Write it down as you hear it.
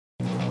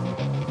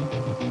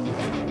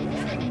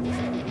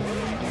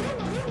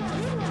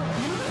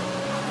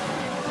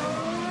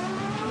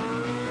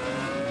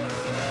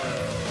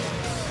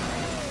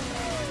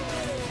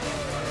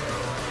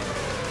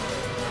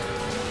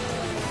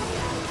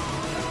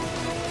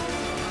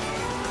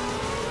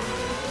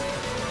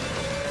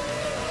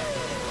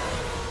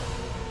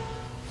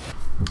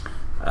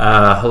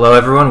Hello,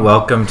 everyone.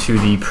 Welcome to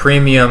the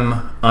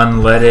Premium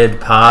Unleaded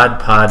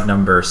pod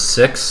number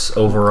 6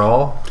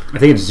 overall. I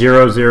think it's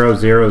 00006. I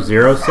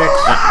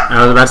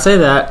was about to say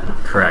that.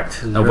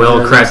 Correct.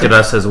 Will corrected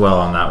us as well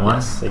on that one.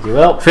 Yes, thank you,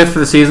 Will. 5th for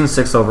the season,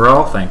 6th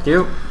overall. Thank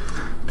you.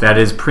 That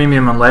is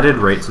Premium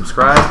Unleaded. Rate,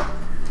 subscribe.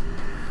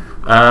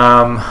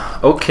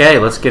 Okay,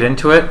 let's get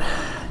into it.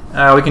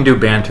 We can do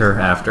banter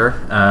after.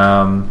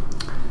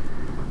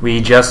 We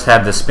just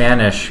had the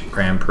Spanish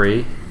Grand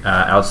Prix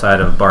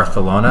outside of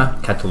Barcelona,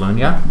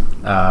 Catalunya.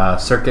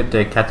 Circuit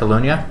de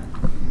Catalunya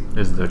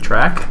is the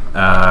track.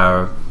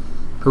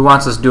 Who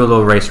wants us to do a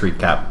little race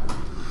recap?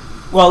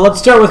 Well, let's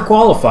start with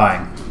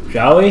qualifying,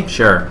 shall we?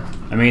 Sure.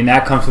 I mean,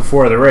 that comes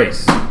before the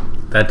race.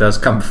 That does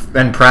come,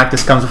 and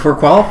practice comes before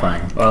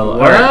qualifying. Well, all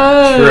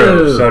right,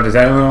 true. So does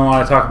anyone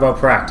want to talk about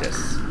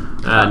practice?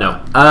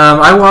 No.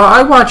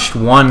 I watched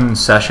one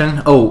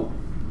session.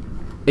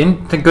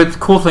 The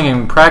cool thing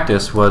in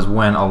practice was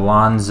when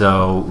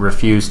Alonso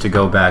refused to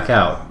go back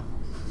out.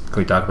 Can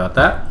we talk about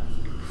that?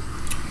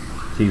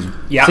 Seems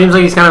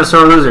like he's kind of a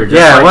sore loser.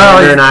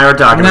 Andrew and I were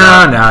talking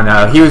about.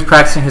 No. He was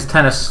practicing his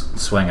tennis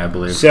swing, I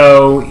believe.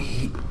 So,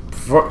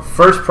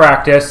 first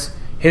practice,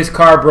 his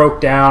car broke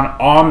down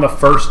on the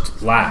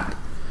first lap,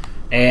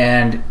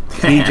 and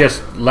he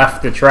just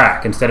left the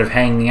track instead of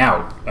hanging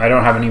out. I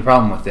don't have any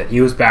problem with it. He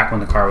was back when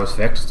the car was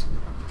fixed.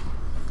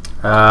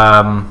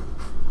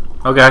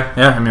 Okay,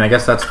 yeah, I mean, I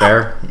guess that's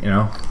fair, you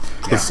know.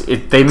 Yeah.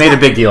 They made a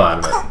big deal out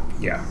of it.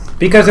 Yeah.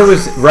 Because it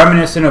was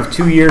reminiscent of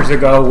 2 years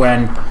ago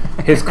when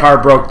his car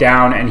broke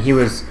down and he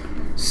was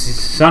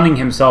sunning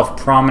himself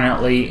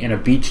prominently in a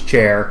beach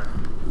chair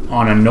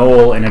on a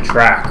knoll in a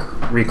track,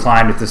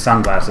 reclined with the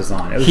sunglasses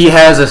on. This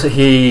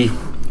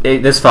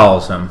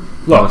follows him.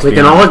 Look, we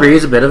can all agree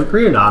he's a bit of a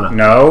prima donna.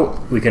 No,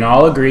 we can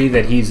all agree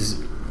that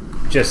he's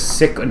just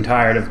sick and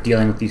tired of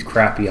dealing with these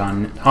crappy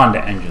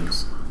Honda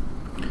engines.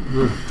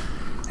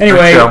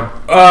 Anyway,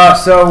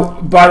 so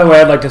by the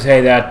way, I'd like to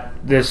say that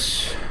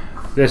this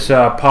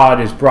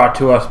pod is brought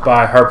to us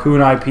by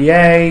Harpoon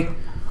IPA,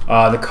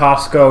 the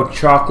Costco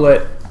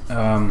chocolate.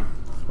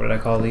 What did I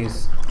call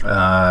these?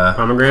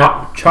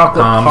 Pomegranate.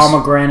 Chocolate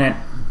pomegranate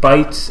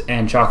bites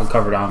and chocolate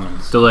covered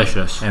almonds.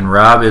 Delicious. And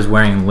Rob is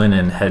wearing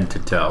linen head to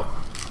toe.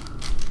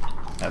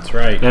 That's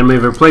right. And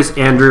we've replaced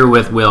Andrew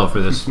with Will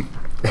for this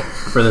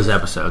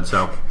episode.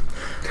 So.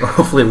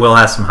 Hopefully Will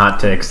has some hot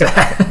takes.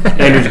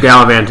 Andrew's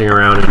gallivanting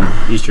around in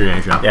Eastern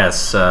Asia.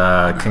 Yes,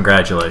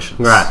 congratulations.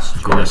 Congrats.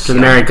 To the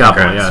married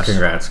couple, yes.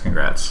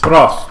 Congrats. What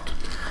else?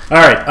 All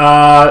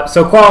right,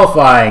 so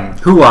qualifying.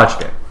 Who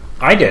watched it?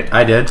 I did.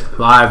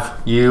 Live.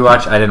 You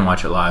watched? I didn't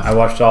watch it live. I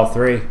watched all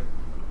three.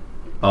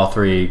 All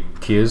three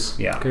cues?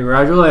 Yeah.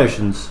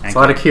 Congratulations. It's a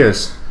lot of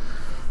cues.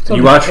 So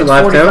you watched it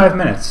live 45 too?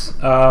 minutes.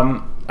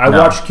 I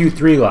watched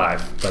Q3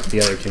 live, but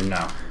the other two,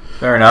 no.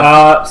 Fair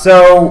enough.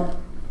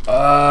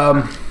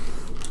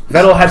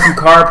 Vettel had some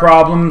car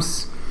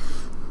problems,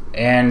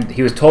 and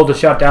he was told to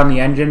shut down the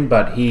engine,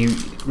 but he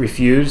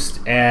refused,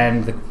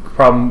 and the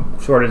problem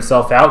sorted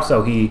itself out,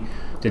 so he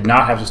did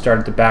not have to start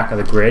at the back of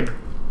the grid.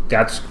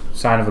 That's a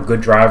sign of a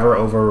good driver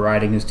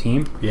overriding his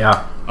team.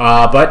 Yeah.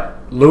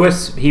 But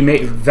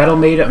Vettel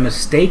made a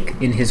mistake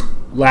in his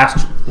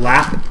last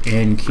lap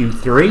in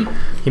Q3.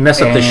 He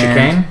messed up the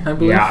chicane, I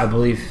believe? Yeah, I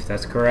believe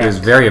that's correct. He was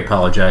very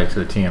apologetic to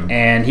the team.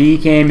 And he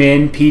came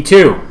in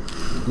P2.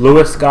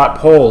 Lewis got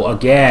pole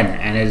again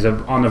and is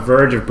on the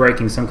verge of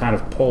breaking some kind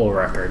of pole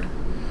record.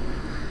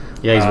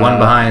 Yeah, he's one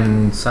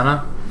behind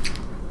Senna.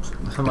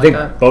 I think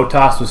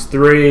Bottas was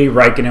 3,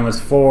 Raikkonen was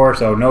 4,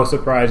 so no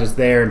surprises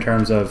there in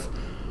terms of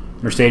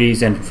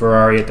Mercedes and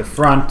Ferrari at the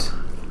front.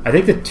 I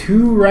think the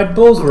 2 Red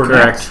Bulls were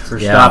next.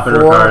 Verstappen and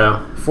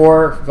Ricardo.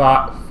 4,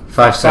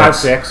 5,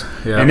 6.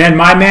 Yeah. And then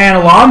my man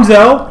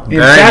Alonso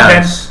in 7.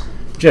 Nice.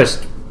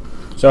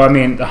 So I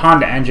mean, the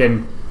Honda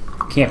engine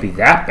can't be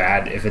that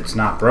bad if it's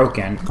not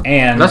broken.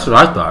 And that's what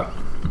I thought.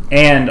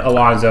 And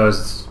Alonso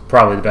is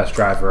probably the best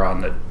driver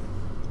out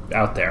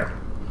there.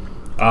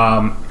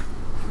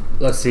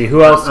 Let's see,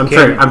 who else? I'm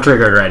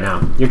triggered right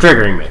now. You're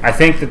triggering me. I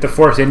think that the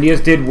Force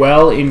Indias did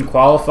well in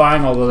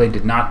qualifying, although they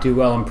did not do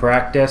well in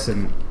practice.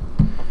 And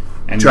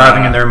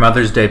driving in their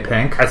Mother's Day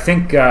pink. I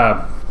think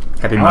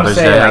Happy Mother's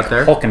Day out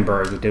there.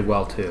 Hulkenberg did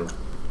well too,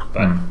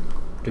 but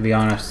to be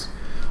honest,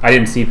 I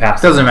didn't see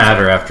past. Doesn't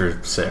matter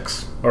after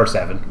 6 or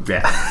 7.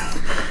 Yeah.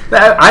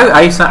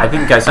 I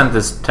think I sent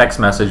this text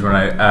message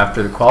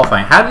after the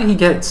qualifying. How did he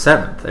get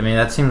 7th? I mean,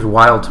 that seems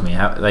wild to me.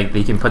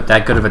 He can put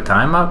that good of a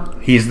time up?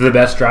 He's the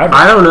best driver.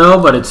 I don't know,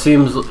 but it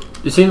seems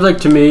like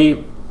to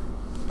me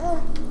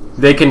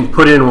they can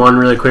put in one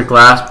really quick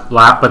lap,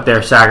 but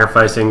they're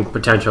sacrificing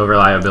potential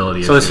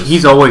reliability. So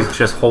he's always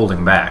just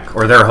holding back,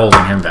 or they're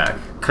holding him back.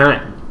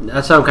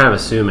 That's what I'm kind of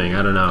assuming.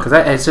 I don't know.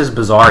 Because it's just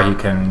bizarre. He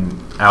can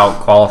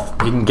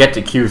out-qualify. He can get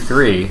to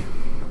Q3.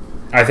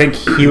 I think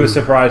he was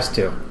surprised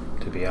too,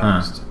 to be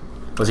honest.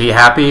 Was he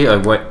happy? He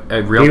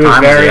was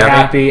very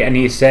happy, and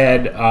he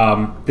said,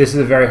 "This is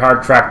a very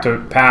hard track to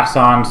pass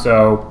on,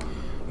 so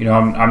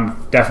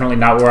I'm definitely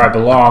not where I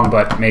belong,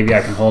 but maybe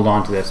I can hold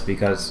on to this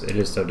because it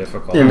is so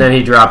difficult. And then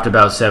he dropped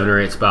about 7 or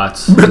 8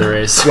 spots in the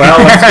race. Well,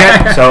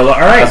 all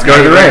right. Let's go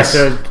to the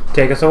race.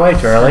 Take us away,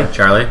 Charlie.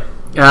 Charlie.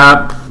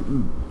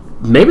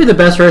 Maybe the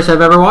best race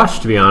I've ever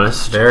watched, to be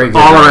honest. Very good.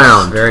 All race.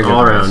 around. Very good.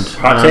 All race.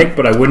 around. Hot take,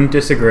 but I wouldn't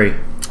disagree.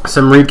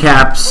 Some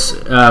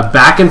recaps.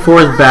 Back and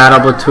forth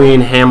battle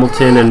between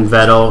Hamilton and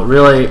Vettel.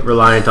 Really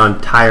reliant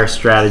on tire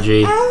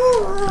strategy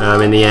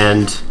in the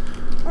end.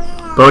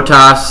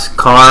 Bottas'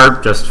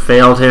 car just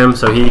failed him,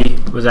 so he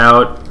was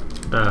out.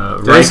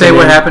 Did they say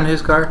what happened to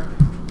his car?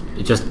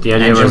 It just the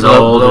engine was blew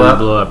old and up? it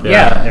blew up.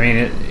 Yeah, I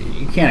mean,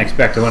 you can't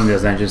expect one of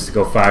those engines to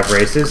go 5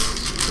 races.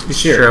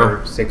 Sure.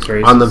 Or 6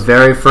 races. On the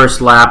very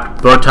first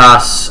lap,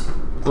 Bottas,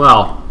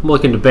 well, we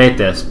can debate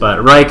this, but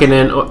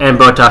Raikkonen and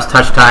Bottas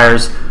touched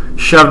tires,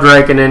 shoved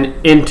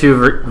Raikkonen into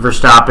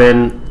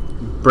Verstappen,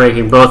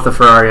 breaking both the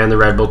Ferrari and the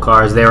Red Bull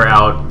cars. They were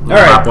out All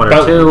right, lap 1 or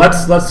but 2.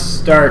 let's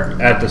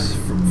start at the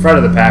front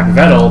of the pack.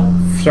 Vettel,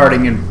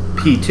 starting in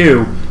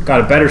P2, got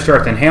a better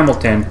start than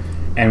Hamilton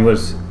and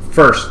was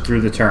first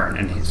through the turn.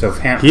 And so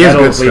He has Vettel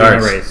good was leading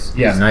starts. the race.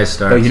 He has nice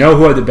starts. So you know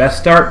who had the best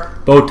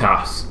start?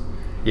 Bottas.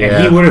 Yeah.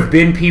 And he would have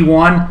been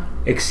P1,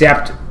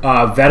 except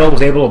Vettel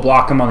was able to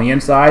block him on the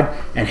inside,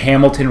 and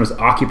Hamilton was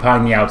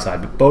occupying the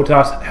outside. But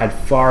Bottas had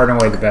far and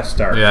away the best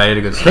start. Yeah, he had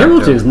a good start.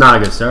 Hamilton's not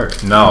a good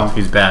start. No,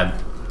 he's bad.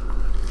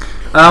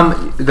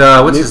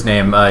 What's his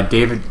name?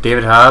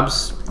 David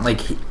Hobbs.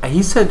 Like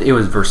he said, it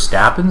was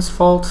Verstappen's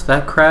fault,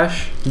 that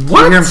crash. Did you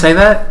hear him say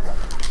that?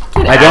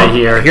 I don't.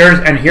 here. Here's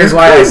It's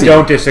why crazy. I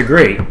don't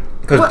disagree.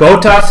 Because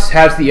Bottas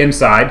has the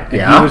inside, and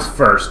Yeah. he was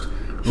first.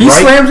 He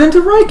slams into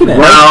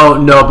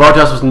Raikkonen. No,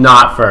 Bottas was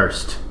not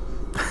first.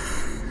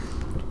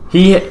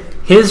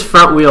 His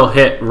front wheel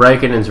hit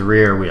Raikkonen's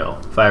rear wheel,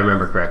 if I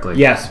remember correctly.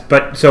 Yes,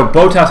 but so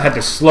Bottas had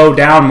to slow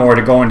down more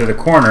to go into the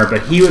corner,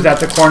 but he was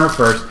at the corner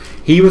first.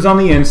 He was on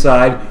the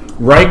inside.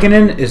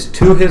 Raikkonen is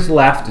to his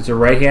left. It's a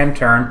right-hand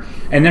turn.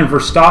 And then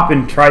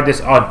Verstappen tried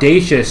this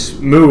audacious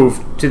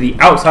move to the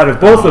outside of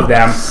both of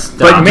them.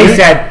 But May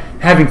said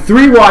having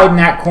 3 wide in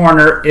that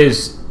corner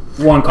is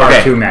one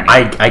car too many.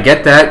 I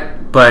get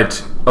that,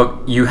 but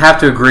you have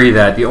to agree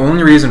that the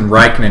only reason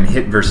Raikkonen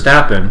hit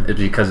Verstappen is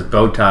because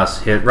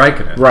Bottas hit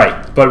Raikkonen.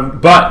 Right, but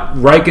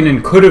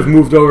Raikkonen could have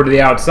moved over to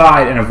the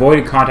outside and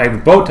avoided contact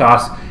with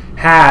Bottas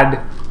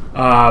had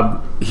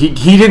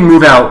He didn't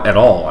move out at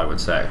all, I would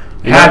say.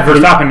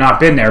 Verstappen not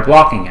been there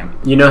blocking him.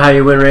 You know how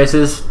you win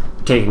races?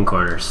 Taking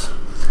corners.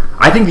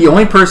 I think the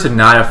only person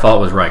not at fault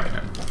was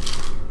Raikkonen.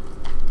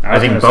 I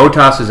think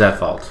Bottas is at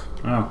fault.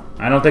 Oh,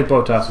 I don't think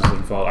Bottas was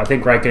in fault. I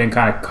think Raikkonen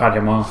kind of cut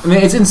him off. I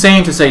mean, it's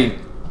insane to say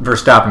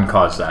Verstappen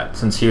caused that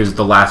since he was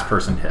the last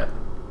person hit.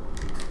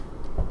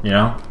 You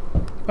know?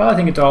 Well, I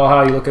think it's all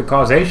how you look at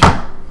causation.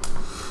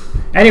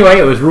 Anyway,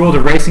 it was ruled a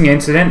racing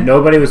incident.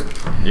 Nobody was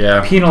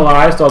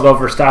penalized, although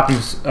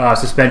Verstappen's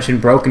suspension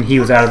broke and he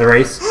was out of the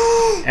race.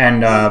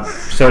 And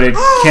so did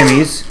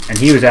Kimi's, and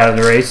he was out of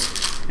the race.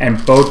 And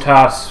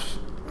Bottas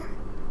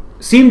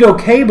seemed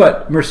okay,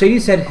 but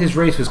Mercedes said his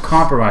race was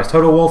compromised.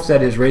 Toto Wolff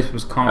said his race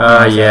was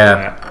compromised.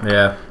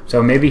 Yeah.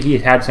 So maybe he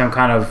had some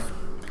kind of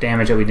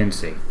damage that we didn't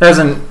see.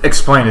 Doesn't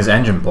explain his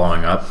engine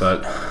blowing up,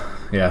 but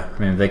yeah, I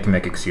mean, they can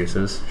make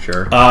excuses,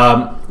 sure.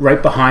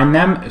 Right behind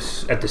them,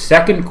 at the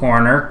second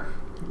corner,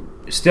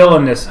 still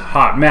in this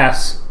hot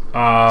mess,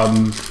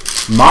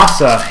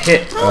 Massa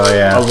hit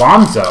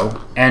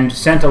Alonso and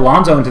sent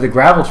Alonso into the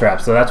gravel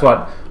trap. So that's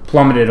what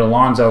plummeted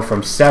Alonso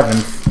from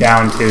 7th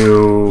down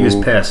to... He was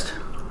pissed.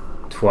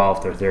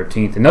 12th or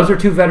 13th. And those are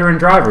 2 veteran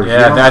drivers.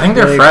 Yeah, I think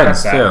they're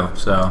friends, too.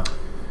 So,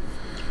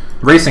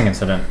 racing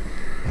incident.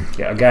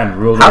 Yeah, again,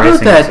 rule the How about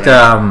racing that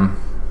incident.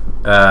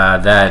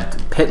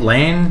 that pit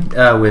lane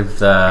with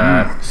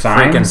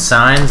freaking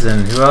Sainz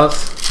and who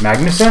else?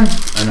 Magnussen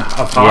and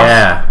Haas?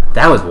 Yeah,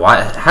 that was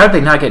wild. How did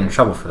they not get in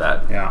trouble for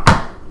that? Yeah.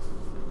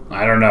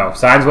 I don't know.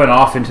 Sainz went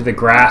off into the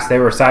grass. They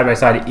were side by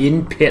side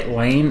in pit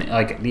lane,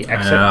 like the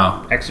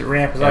exit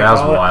ramp, as I that was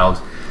call it.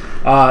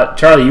 wild.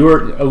 Charlie, you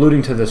were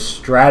alluding to the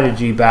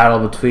strategy battle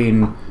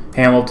between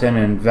Hamilton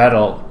and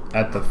Vettel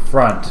at the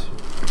front.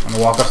 Want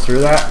to walk us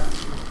through that?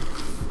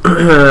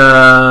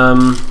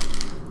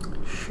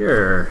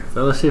 Sure.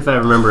 So let's see if I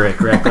remember it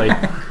correctly.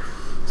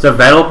 So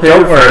Vettel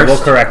pitted Don't worry, first.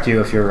 we'll correct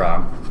you if you're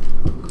wrong.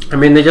 I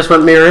mean, they just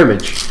went mirror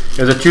image.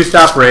 It was a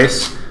 2-stop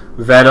race.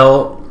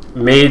 Vettel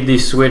made the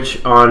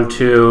switch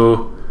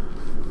onto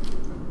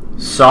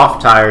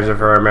soft tires, if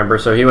I remember.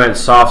 So he went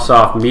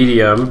soft,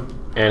 medium,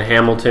 and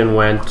Hamilton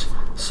went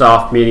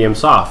soft, medium,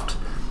 soft.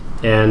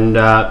 And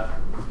I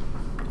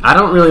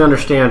don't really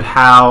understand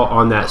how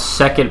on that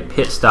second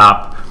pit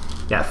stop,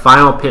 that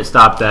final pit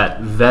stop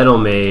that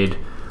Vettel made,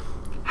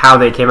 how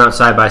they came out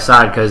side by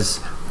side,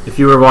 because if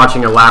you were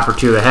watching a lap or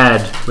 2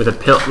 ahead with a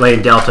pit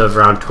lane delta of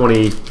around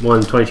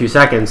 21, 22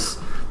 seconds,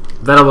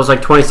 Vettel was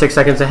like 26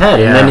 seconds ahead,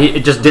 and then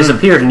it just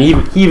disappeared, and he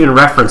even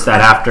referenced that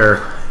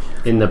after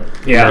in the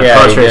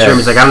post-race room.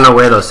 He's like, I don't know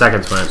where those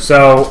seconds went.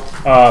 So,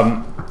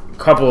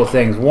 couple of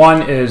things.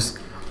 One is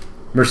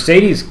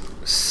Mercedes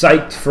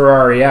psyched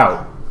Ferrari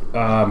out.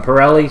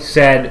 Pirelli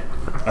said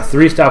a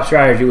three-stop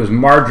strategy was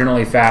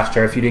marginally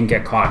faster if you didn't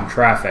get caught in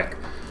traffic.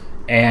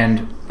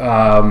 And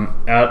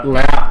at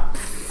lap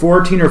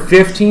 14 or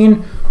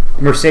 15,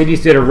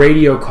 Mercedes did a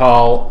radio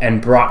call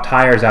and brought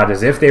tires out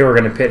as if they were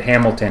going to pit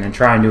Hamilton and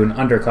try and do an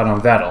undercut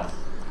on Vettel.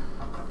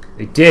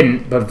 They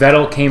didn't, but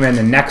Vettel came in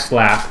the next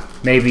lap,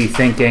 maybe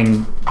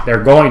thinking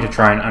they're going to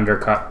try and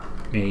undercut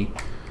me.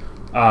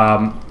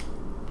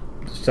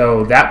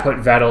 So that put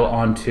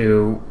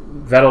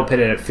Vettel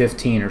pitted at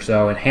 15 or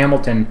so, and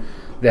Hamilton,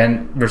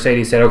 then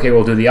Mercedes said, okay,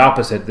 we'll do the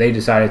opposite. They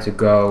decided to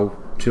go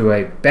to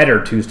a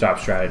better two-stop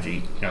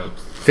strategy.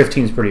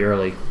 15 is pretty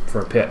early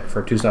for a pit,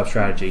 for a two-stop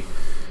strategy.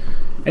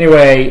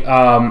 Anyway,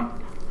 I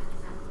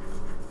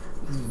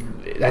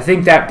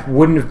think that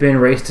wouldn't have been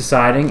race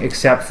deciding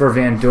except for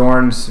Van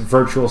Dorn's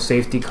virtual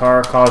safety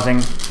car causing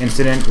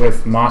incident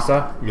with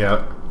Massa.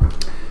 Yeah.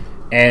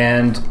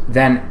 And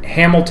then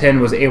Hamilton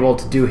was able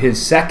to do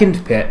his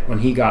second pit when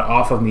he got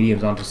off of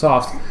mediums onto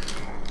softs,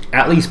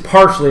 at least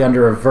partially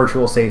under a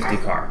virtual safety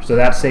car. So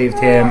that saved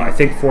him, I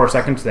think, 4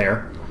 seconds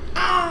there.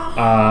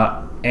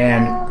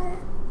 And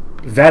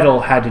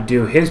Vettel had to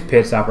do his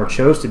pit stop, or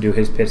chose to do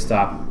his pit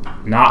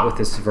stop, not with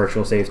this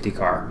virtual safety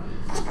car.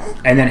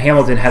 And then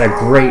Hamilton had a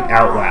great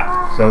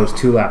outlap, so it was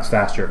 2 laps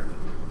faster.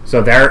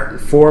 So there,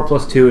 4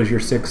 plus 2 is your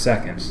 6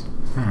 seconds.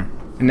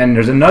 And then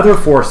there's another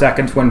 4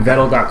 seconds when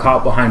Vettel got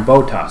caught behind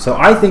Bottas. So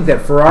I think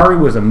that Ferrari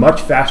was a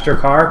much faster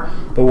car,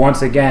 but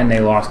once again, they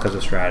lost because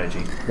of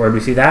strategy. Where did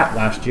we see that?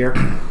 Last year?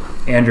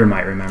 Andrew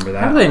might remember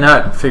that. How do they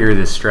not figure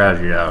this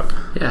strategy out?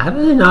 Yeah, how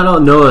do they not all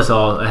know this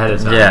all ahead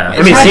of time? Yeah.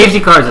 I mean, safety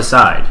cars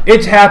aside.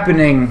 It's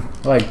happening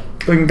like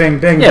bing, bing,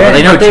 bing, Yeah, but bing.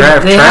 they know They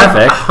traffic.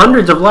 have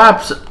hundreds of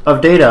laps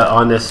of data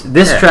on this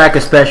Yeah. track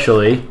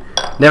especially.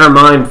 Never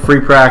mind free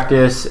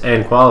practice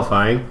and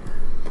qualifying.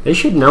 They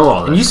should know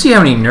all And you this. see how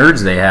many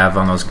nerds they have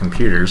on those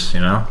computers,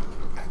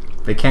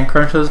 They can't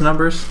crunch those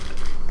numbers?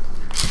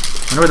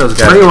 I wonder what those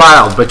guys... Pretty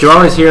wild, but you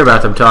always hear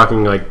about them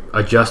talking like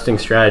adjusting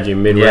strategy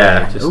midway.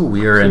 Yeah. Just Ooh,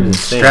 we are in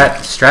insane.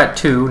 Strat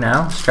 2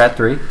 now. Strat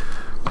 3.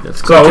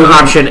 Let's go So to it was-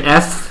 option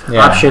F.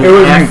 Yeah. Option It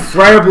was an F.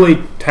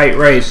 incredibly tight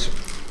race.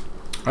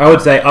 I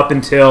would say up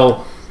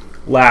until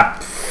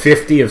lap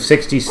 50 of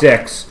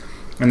 66,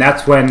 and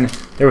that's when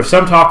there was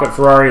some talk at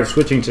Ferrari of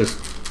switching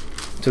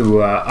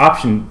to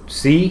option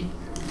C.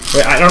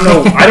 But I don't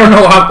know. I don't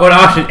know what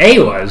option A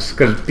was,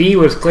 because B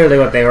was clearly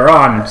what they were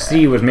on, and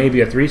C was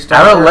maybe a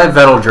 3-star. I would let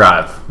Vettel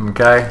drive,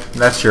 okay?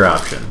 That's your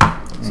option.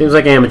 Seems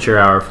like amateur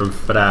hour from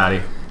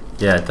Ferrari.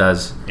 Yeah, it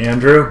does.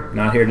 Andrew,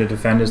 not here to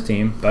defend his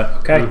team, but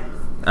okay.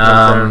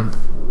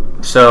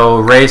 So,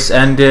 race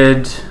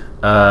ended.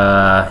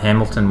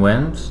 Hamilton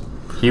wins.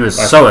 He was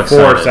By so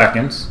excited. 4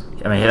 seconds.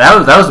 I mean, that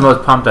was the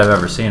most pumped I've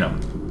ever seen him.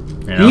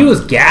 He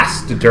was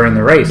gassed during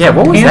the race. Yeah,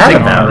 what was that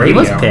panting on the about? He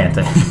was radio.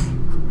 panting.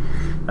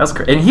 That's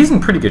crazy. And he's in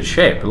pretty good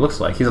shape, it looks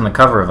like. He's on the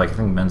cover of, I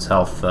think, Men's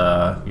Health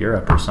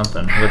Europe or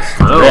something. He looks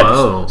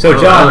ripped. So,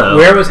 John, hello.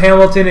 where was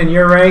Hamilton in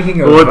your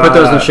ranking? Of, We'll put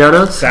those in the show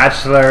notes.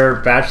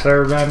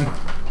 Bachelor men?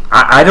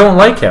 I don't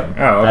like him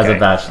Oh, okay. as a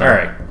bachelor. All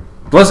right.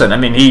 Listen, I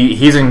mean,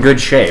 he's in good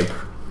shape.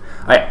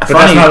 But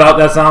Funny,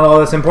 that's not all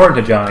that's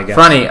important to John, I guess.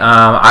 Funny,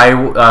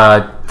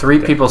 3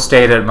 people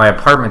stayed at my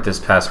apartment this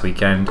past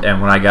weekend,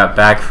 and when I got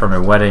back from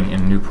a wedding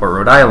in Newport,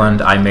 Rhode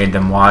Island, I made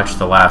them watch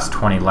the last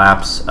 20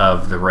 laps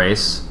of the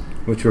race.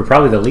 Which were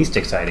probably the least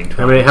exciting.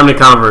 How many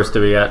Converse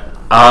do we get?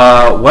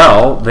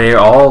 Well, they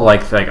all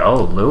like,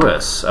 oh,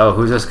 Lewis. Oh,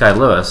 who's this guy,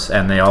 Lewis?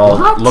 And they all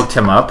looked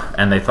him up,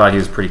 and they thought he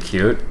was pretty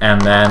cute. And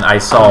then I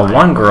saw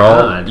one girl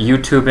God.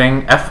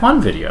 YouTubing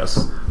F1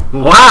 videos.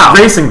 Wow.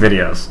 Racing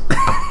videos.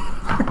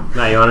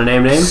 Now you want to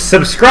name names?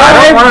 Subscribe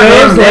I don't want to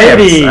those name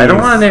ladies. names. I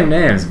don't want to name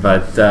names,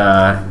 but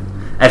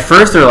at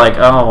first they're like,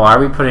 "Oh, why are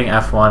we putting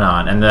F1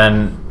 on?" And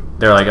then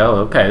they're like, "Oh,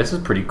 okay, this is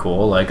pretty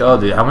cool." Like, "Oh,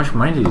 how much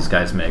money do these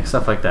guys make?"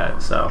 Stuff like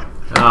that. So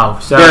Oh,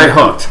 so very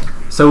hooked.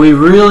 So we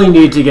really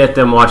need to get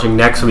them watching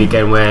next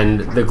weekend when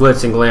the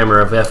glitz and glamour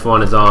of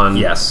F1 is on.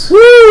 Yes,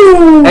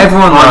 Woo!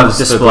 everyone On loves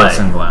display. the glitz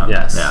and glam.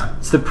 Yes. Yeah,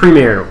 It's the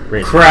premier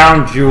race.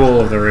 Crown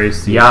jewel of the race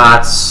season.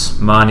 yachts,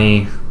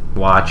 money,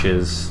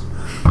 watches,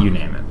 you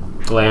name it.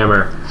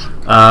 Glamour.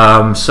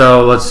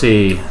 So let's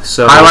see.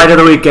 So Highlight of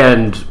the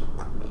weekend.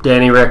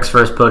 Danny Rick's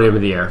first podium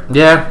of the year.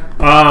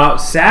 Yeah,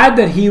 Sad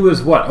that he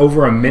was,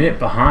 over a minute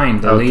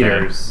behind the Okay.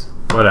 leaders.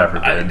 whatever.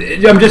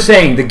 I'm just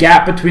saying, the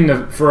gap between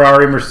the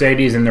Ferrari,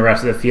 Mercedes, and the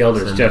rest of the field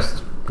is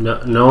just...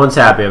 No one's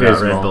happy about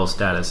Abysmal. Red Bull's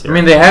status here. I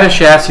mean, they had a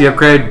chassis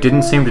upgrade.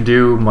 Didn't seem to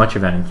do much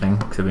of anything,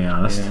 to be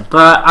honest. Yeah.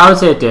 But I would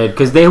say it did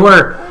because they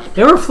were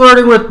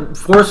flirting with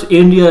Force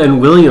India and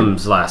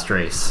Williams last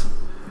race.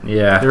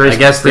 Yeah, The race I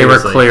guess they were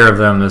previously. clear of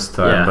them this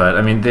time, Yeah. but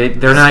I mean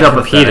they're not Still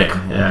competing. pathetic.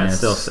 I Yeah, mean, it's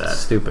still sad.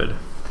 Stupid.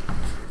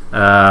 All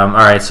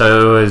right,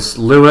 so it was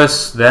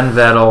Lewis, then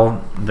Vettel,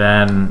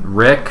 then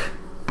Rick.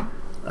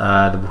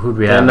 Who'd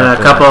we have? And a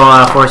after couple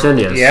that? Force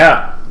Indias.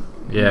 Yeah.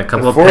 Yeah, a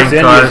couple The of Force pink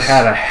Indians cars.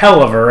 had a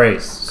hell of a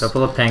race.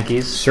 Couple of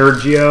pinkies.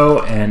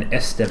 Sergio and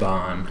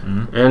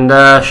Esteban. And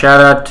shout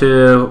out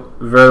to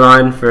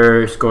Verline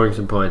for scoring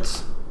some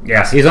points.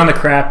 Yes, he's on the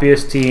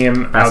crappiest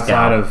team Pascal.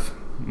 outside of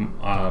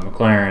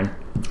McLaren.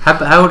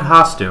 How would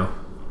Haas do?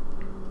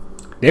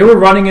 They were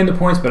running into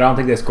points, but I don't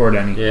think they scored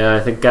any. Yeah, I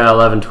think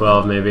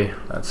 11-12 maybe.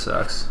 That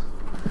sucks.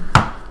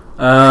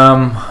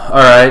 All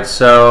right,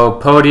 so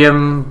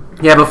podium.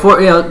 Yeah,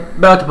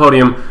 about the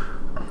podium.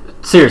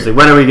 Seriously,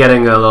 when are we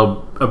getting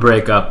a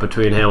breakup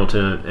between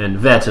Hamilton and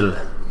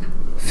Vettel?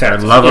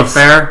 Love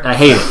affair. I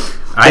hate it.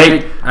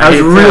 I was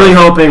hate really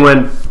that. hoping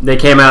when they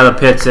came out of the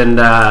pits and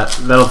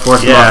Vettel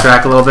forced them off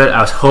track a little bit. I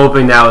was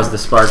hoping that was the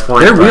spark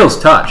point. Their wheels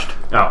touched.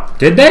 Oh,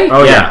 did they?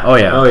 Oh Yeah.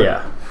 yeah. Oh,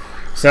 yeah.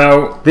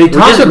 So They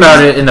talked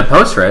about it in the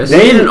post race.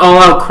 They need an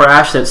all-out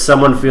crash that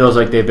someone feels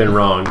like they've been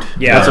wronged.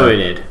 Yeah. That's what we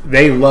need.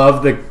 they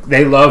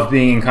love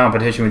being in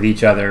competition with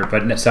each other,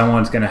 but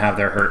someone's going to have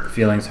their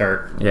feelings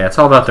hurt. Yeah, it's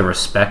all about the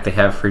respect they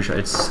have for each other.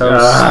 It's so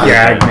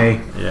Gag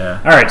me. Yeah.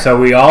 All right, so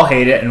we all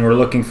hate it, and we're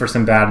looking for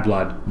some bad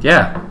blood.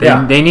 Yeah.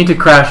 Yeah. They need to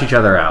crash each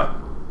other out.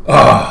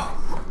 Oh,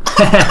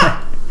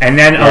 and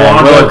then Yeah,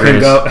 Alonso road could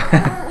race. go.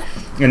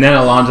 And then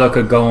Alonso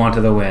could go on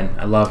to the win.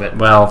 I love it.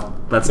 Well,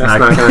 that's That's not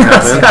not going gonna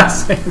to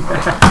happen.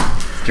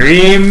 happen.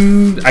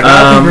 Dream. I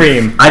got the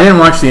dream. I didn't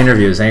watch the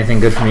interviews. Anything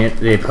good from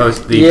the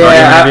post the podium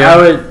Yeah, interview? I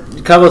would.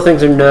 A couple of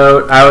things to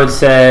note. I would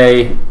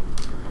say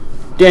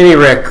Danny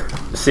Rick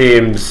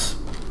seems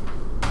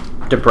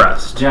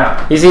depressed.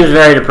 Yeah. He seems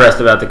very depressed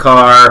about the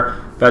car,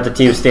 about the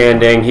team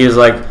standing. He's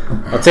like,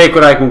 I'll take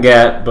what I can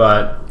get,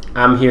 but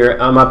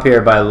I'm up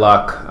here by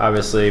luck.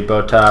 Obviously,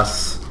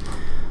 Bottas'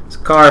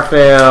 car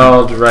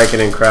failed,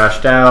 Raikkonen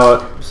crashed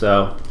out,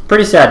 so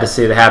pretty sad to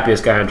see the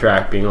happiest guy on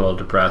track being a little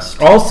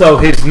depressed. Also,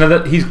 he's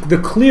the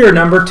clear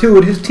number 2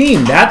 in his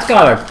team. That's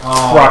gotta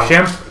crush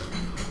him.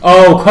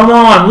 Oh, come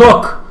on!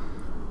 Look,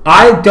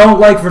 I don't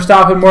like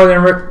Verstappen more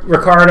than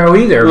Ricardo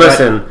either.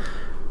 Listen,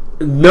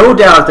 no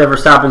doubt that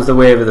Verstappen's the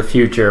wave of the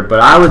future, but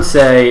I would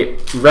say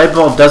Red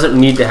Bull doesn't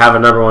need to have a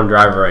number 1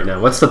 driver right now.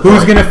 What's the point?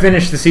 who's going to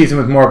finish the season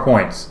with more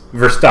points?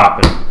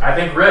 Verstappen. I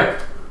think Rick.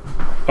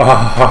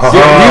 Oh.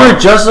 We were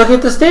just looking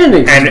at the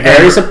standings. And- It's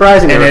very and-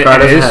 surprising that And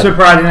Ricardo's it is ahead.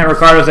 surprising that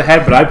Ricardo's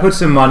ahead, but I put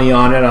some money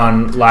on it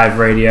on live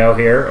radio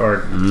here.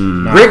 Or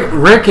not.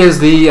 Rick is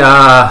the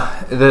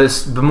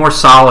more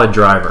solid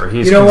driver.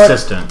 He's You know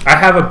consistent. what? I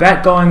have a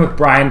bet going with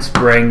Brian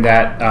Spring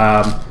that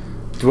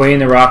Dwayne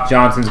 "The Rock"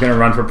 Johnson's going to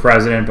run for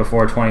president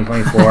before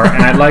 2024,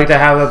 and I'd like to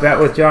have a bet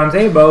with John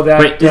Zabo that.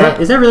 Wait,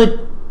 is that really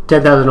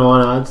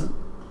 10,001 odds?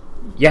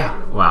 Yeah.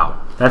 Wow.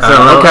 That's Okay, a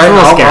little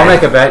I'll scary.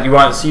 make a bet. You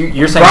want? So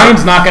you're saying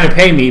Brian's not going to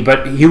pay me,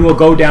 but he will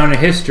go down in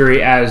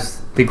history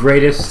as the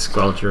greatest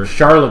Sculpture.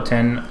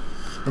 charlatan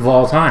of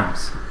all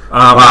times.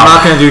 I'm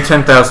not going to do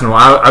 10,000.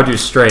 I'll do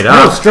straight up.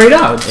 No, straight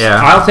up.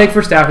 Yeah. I'll take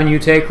Verstappen. You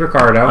take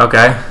Ricardo.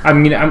 Okay. I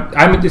mean,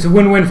 it's a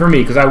win-win for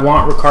me because I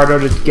want Ricardo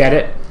to get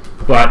it,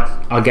 but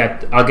I'll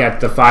get the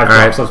 $5. All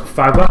right. So it's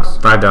 $5.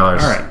 $5. All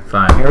right.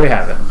 Fine. Here we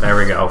have it. There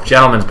we go.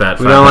 Gentleman's bet.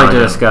 We don't like to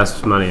 $5.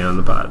 discuss money on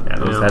the pod. Yeah,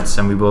 you know? that's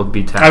and we will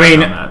be taxed I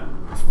mean, on that.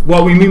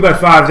 what we mean by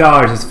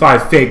 $5 is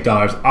 5 fake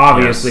dollars.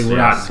 Obviously, we're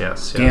not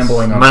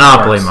gambling on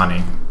Monopoly sports.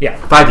 money. Yeah.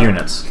 5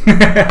 units.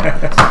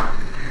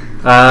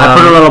 I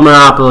put a little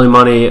Monopoly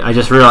money. I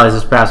just realized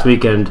this past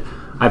weekend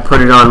I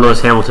put it on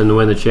Lewis Hamilton to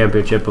win the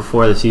championship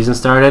before the season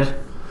started.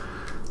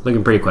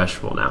 Looking pretty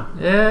questionable now.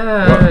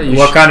 Yeah.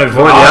 What kind of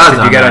odds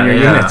did you get on your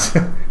units?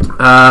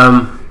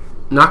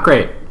 Not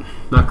great.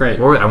 Not great.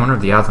 I wonder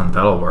what the odds on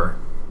Vettel were.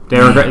 They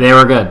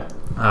were good.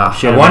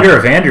 I wonder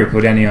if Andrew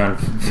put any on.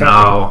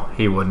 No,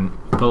 he wouldn't.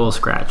 Put a little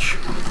scratch.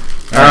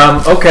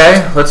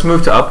 Okay, let's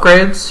move to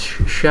upgrades,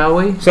 shall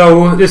we?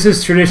 So this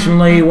is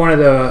traditionally one of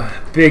the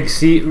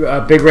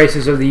big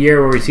races of the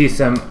year where we see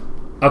some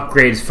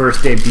upgrades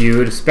first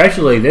debuted.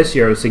 Especially this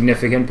year was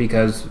significant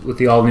because with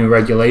the all new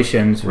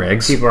regulations,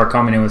 Regs. people are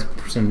coming in with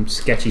some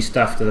sketchy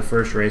stuff to the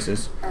first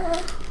races.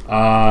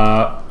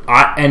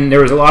 And there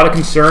was a lot of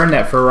concern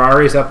that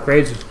Ferrari's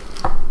upgrades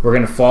were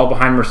going to fall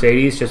behind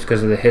Mercedes just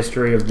because of the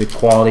history of the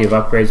quality of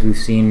upgrades we've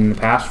seen in the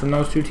past from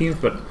those two teams,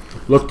 but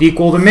looked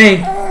equal to me.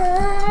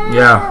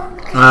 Yeah.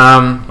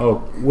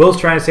 Oh, Will's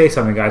trying to say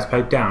something, guys.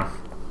 Pipe down.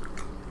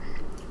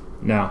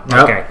 No.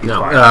 Nope. Okay. No.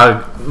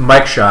 Quiet.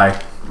 Mike Shy,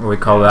 what we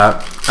call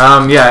that.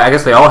 Yeah, I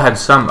guess they all had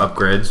some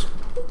upgrades.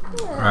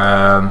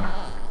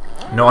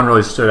 No one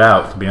really stood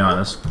out, to be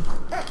honest.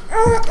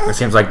 It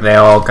seems like they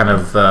all kind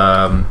of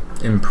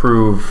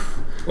improve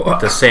at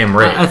the same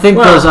rate. I think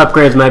those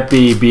upgrades might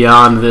be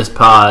beyond this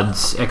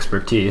pod's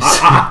expertise.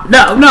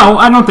 No,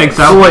 I don't think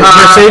so.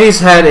 Mercedes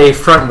had a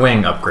front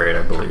wing upgrade,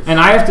 I believe. And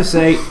I have to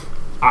say,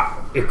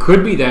 it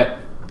could be that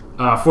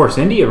Force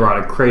India brought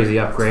a crazy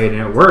upgrade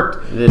and it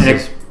worked. This And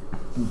is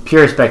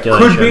pure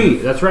speculation. Could be.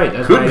 That's right.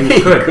 That's Could why be.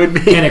 it could. Could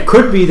be. And it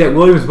could be that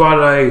Williams bought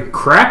a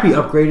crappy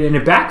upgrade and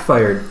it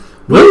backfired.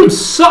 Williams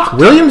sucked.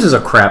 Williams is a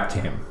crap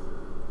team.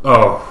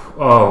 Oh.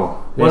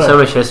 There's so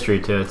much history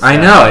to it. I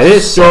know, it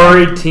is.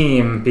 Sorry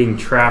team being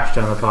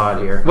trashed on the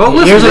pod here. Well,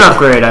 listen, Here's an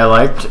upgrade I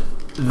liked.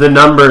 The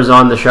numbers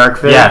on the shark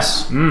fin.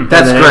 Yes, that's And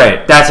then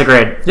great. That's a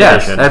great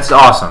Yes, addition. that's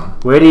awesome.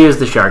 Way to use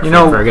the shark fin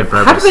for a good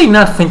purpose. how did they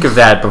not think of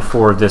that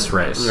before this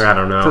race? I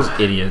don't know. Those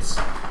idiots.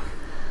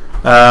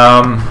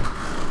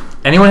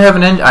 Anyone have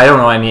an engine? I don't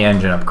know any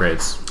engine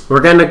upgrades. We're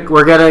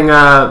getting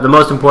the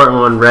most important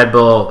one, Red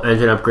Bull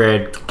engine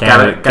upgrade,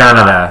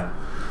 Canada.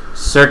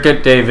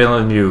 Circuit de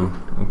Villeneuve.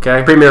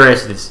 Okay. Premier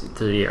race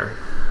to the year.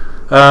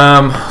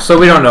 So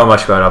we don't know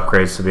much about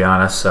upgrades, to be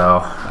honest.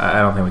 So I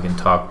don't think we can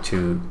talk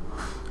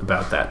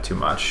about that too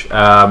much.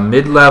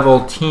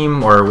 Mid-level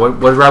team, or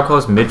what Rob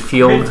calls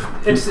midfield.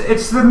 It's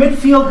the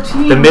midfield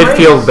team. The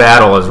midfield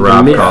battle, as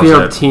Rob calls it. The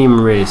midfield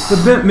team race.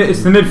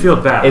 It's the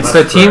midfield battle. It's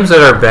the teams that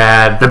are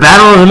bad. The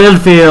battle of the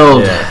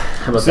midfield. Yeah.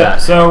 How about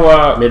that?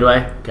 So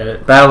Midway, get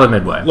it? Battle of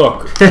Midway.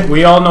 Look,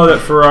 we all know that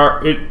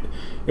Ferrari.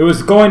 It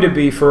was going to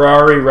be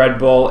Ferrari, Red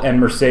Bull,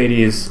 and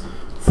Mercedes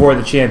for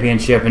the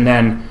championship, and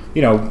then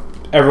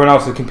everyone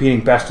else is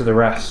competing best of the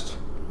rest.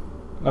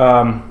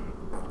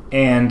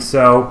 And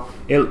so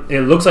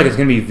it looks like it's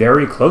going to be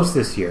very close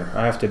this year.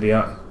 I have to be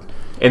honest.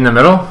 In the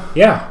middle?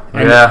 Yeah.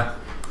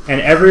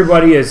 And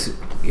everybody is,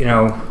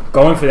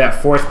 going for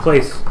that fourth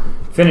place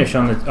finish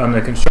on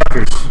the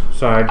constructors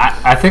side.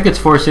 I think it's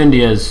Force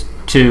India's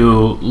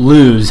to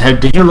lose.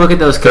 Did you look at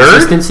those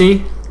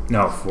consistency?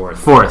 No, fourth.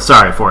 Fourth.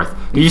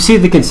 Did you see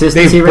the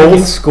consistency They both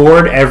rankings?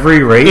 scored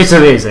every race. It's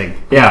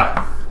amazing.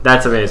 Yeah.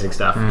 That's amazing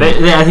stuff.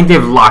 I think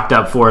they've locked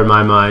up four in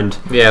my mind.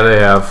 Yeah, they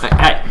have.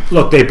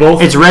 Look, they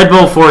both... It's Red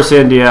Bull, Force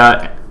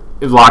India,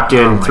 locked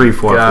in 3-4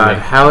 for me.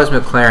 How is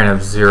McLaren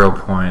have 0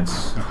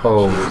 points?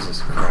 Oh,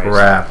 Jesus Christ.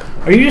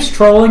 crap. Are you just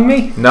trolling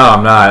me? No,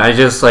 I'm not. I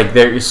just,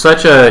 they're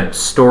such a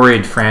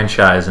storied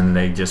franchise, and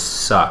they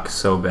just suck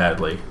so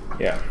badly.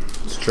 Yeah,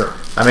 it's true.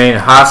 I mean,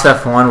 Haas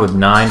F1 with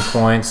 9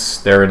 points.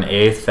 They're in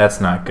 8th. That's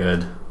not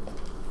good.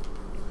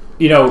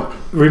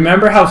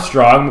 Remember how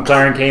strong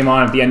McLaren came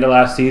on at the end of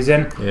last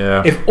season?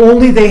 Yeah. If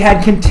only they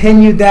had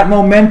continued that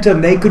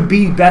momentum, they could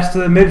be best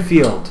of the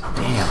midfield.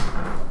 Damn.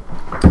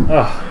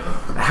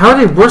 Ugh. How are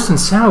they worse than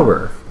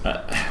Sauber?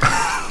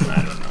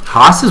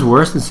 Haas is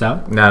worse than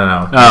South? No.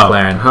 Oh.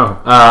 McLaren.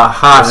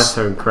 Haas. That's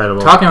so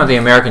incredible. Talking about the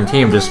American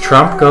team, does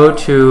Trump go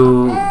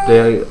to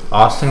the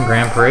Austin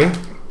Grand Prix?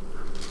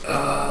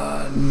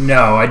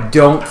 No, I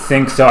don't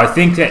think so. I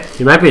think that...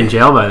 He might be in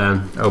jail by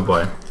then. Oh,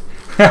 boy.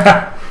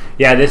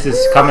 Yeah, this is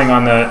coming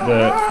on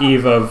the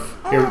eve of...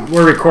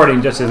 We're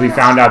recording just as we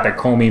found out that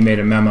Comey made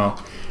a memo.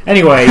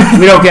 Anyway,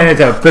 we don't get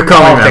into The Comey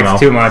politics memo.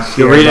 too much.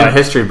 You'll here, read it in but,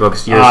 history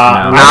books years from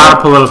now. Not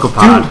a political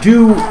pod.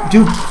 Do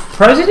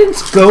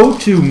presidents go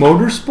to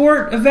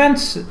motorsport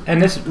events?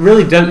 And this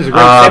really is a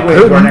great segue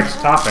to our Putin. next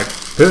topic.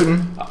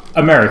 Putin.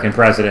 American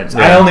presidents.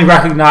 Yeah. I only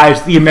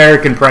recognize the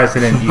American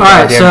president, you All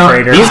right, goddamn so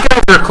traitor. These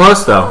guys are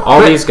close, though.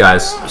 All these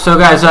guys. So,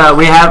 guys,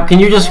 we have... Can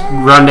you just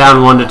run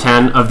down 1 to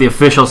 10 of the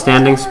official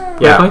standings?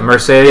 Yeah, quickly?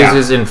 Mercedes Yeah.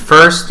 is in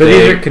first. So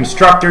these are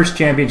constructors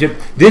championship.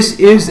 This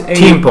is a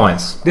team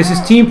points. This is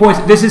team points.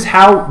 This is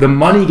how the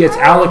money gets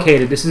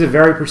allocated. This is a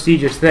very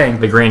prestigious thing.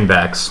 The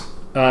Greenbacks.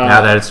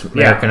 Now that it's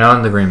American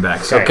owned, the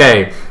Greenbacks.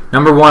 Okay.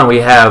 Number 1,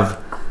 we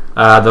have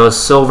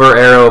those Silver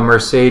Arrow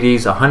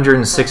Mercedes,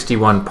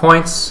 161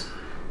 points.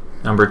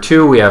 Number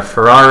 2, we have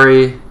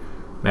Ferrari,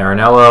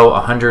 Maranello,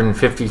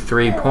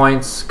 153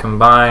 points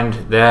combined.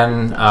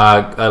 Then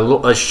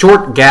a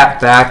short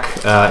gap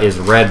back is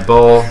Red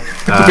Bull,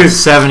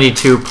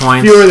 72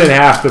 points. Fewer than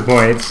half the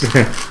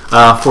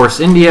points. Force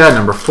India,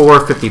 number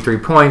 4, 53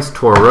 points.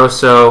 Toro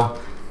Rosso,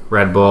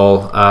 Red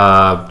Bull,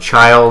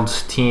 child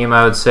team,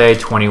 I would say,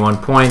 21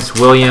 points.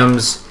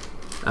 Williams,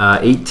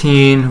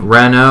 18.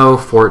 Renault,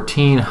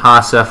 14.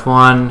 Haas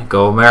F1,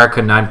 Go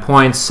America, 9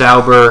 points.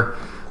 Sauber,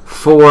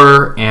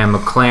 4, and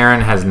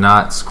McLaren has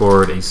not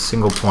scored a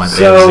single point.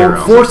 They have So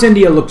 0. Force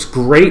India looks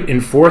great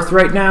in fourth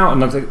right now, and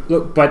looks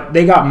like but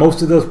they got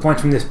most of those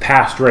points from this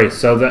past race.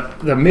 So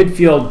the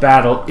midfield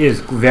battle is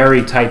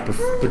very tight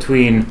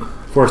between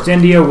Force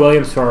India,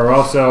 Williams, Toro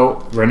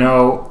Rosso,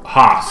 Renault,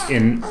 Haas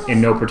in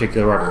no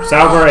particular order.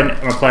 Sauber and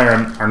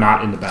McLaren are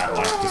not in the battle,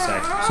 I have to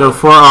say. So,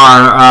 for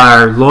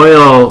our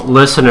loyal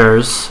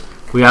listeners,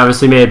 we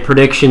obviously made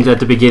predictions at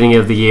the beginning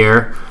of the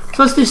year.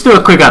 So, let's just do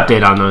a quick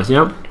update on those,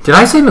 Did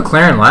I say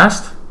McLaren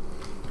last?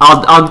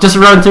 I'll just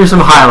run through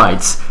some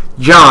highlights.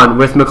 John,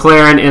 with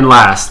McLaren in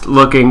last,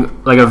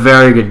 looking like a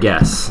very good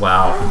guess.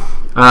 Wow.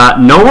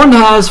 No one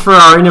has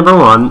Ferrari number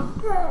 1.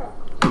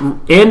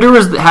 Andrew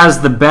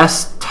has the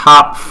best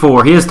top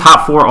 4. He has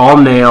top 4 all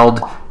nailed,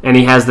 and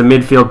he has the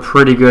midfield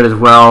pretty good as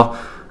well.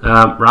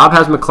 Rob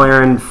has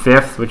McLaren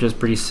 5th, which is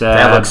pretty sad.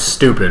 That looks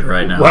stupid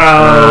right now.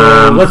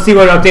 Well, let's see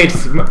what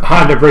updates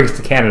Honda brings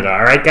to Canada.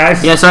 All right,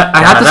 guys? Yes, I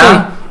have to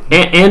Canada? say,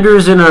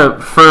 Andrew's in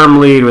a firm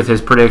lead with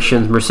his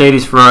predictions.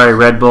 Mercedes, Ferrari,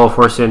 Red Bull,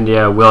 Force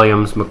India,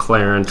 Williams,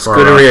 McLaren, Toro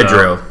Scuderia Rosso,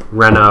 drill.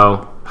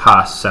 Renault,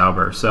 Haas,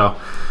 Sauber. So,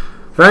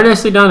 very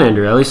nicely done,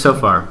 Andrew, at least so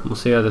far. We'll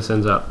see how this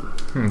ends up.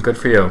 Good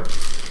for you.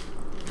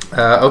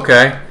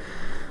 Okay.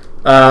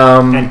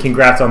 And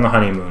congrats on the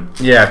honeymoon.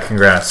 Yeah,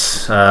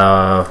 congrats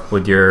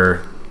with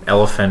your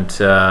elephant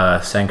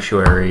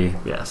sanctuary.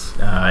 Yes.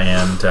 And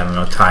I don't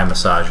know, Thai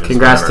massages.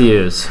 Congrats whatever.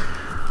 to yous.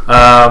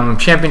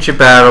 Championship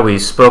battle we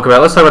spoke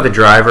about. Let's talk about the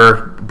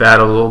driver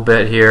battle a little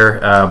bit here.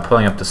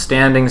 Pulling up the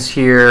standings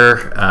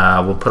here.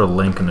 We'll put a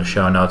link in the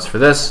show notes for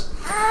this.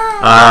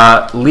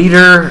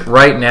 Leader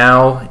right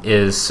now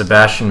is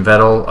Sebastian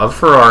Vettel of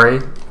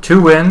Ferrari,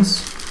 2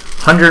 wins,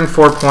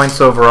 104 points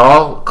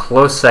overall.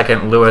 Close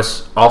second,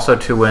 Lewis, also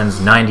 2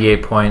 wins,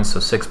 98 points, so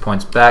 6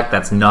 points back.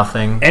 That's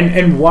nothing.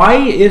 And why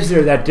is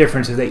there that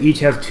difference if they each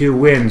have 2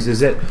 wins?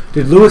 Did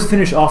Lewis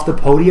finish off the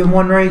podium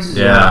one race?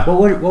 Yeah.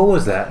 What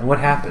was that? And what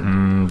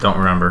happened? Don't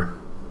remember.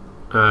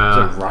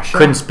 Was it Russia?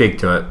 Couldn't speak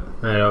to it.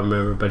 I don't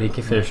remember, but he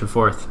can finish in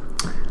 4th.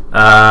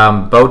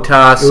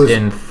 Bottas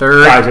in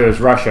 3rd. Guys, it was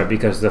Russia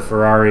because the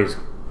Ferraris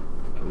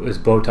was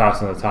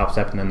Bottas on the top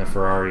step and then the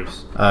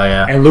Ferraris. Oh,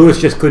 yeah. And Lewis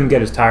just couldn't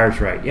get his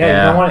tires right. Yeah,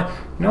 Yeah.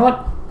 You know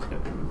what?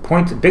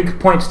 Big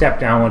point step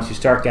down once you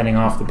start getting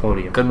off the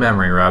podium. Good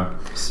memory, Rob.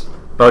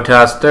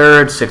 Bottas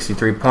 3rd,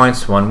 63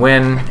 points, 1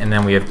 win. And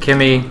then we have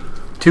Kimi,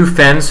 2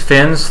 Finns,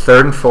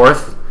 3rd and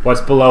 4th.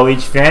 What's below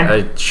each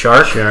fin?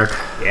 Shark. Yeah.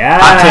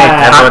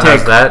 Everyone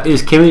knows that.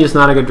 Is Kimi just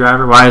not a good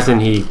driver? Why isn't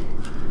he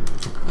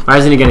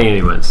getting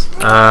any wins?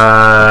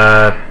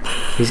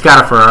 He's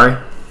got a Ferrari.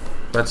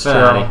 That's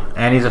Ferrari. true.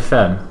 And he's a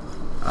Fed.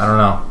 I don't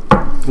know.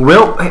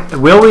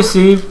 Will we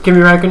see Kimi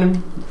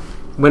Räikkönen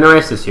win a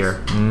race this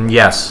year?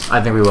 Yes,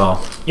 I think we will.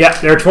 Yeah,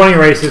 there are 20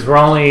 races. We're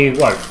only,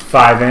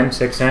 5 in,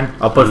 6 in?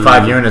 I'll put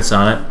 5 units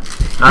on it.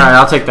 All right,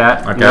 I'll take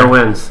that. Okay. No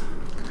wins.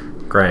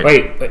 Great.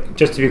 Wait,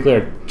 just to be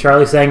clear,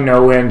 Charlie's saying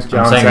no wins.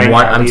 John's I'm saying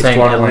one, at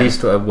one win.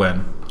 least a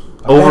win.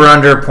 Over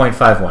under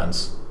 0.5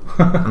 wins.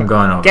 I'm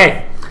going over.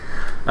 Okay.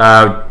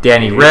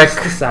 Danny Rick,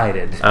 It's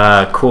decided.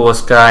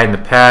 coolest guy in the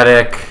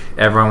paddock.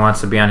 Everyone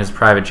wants to be on his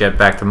private jet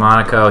back to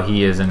Monaco.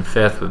 He is in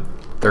 5th with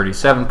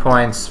 37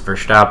 points.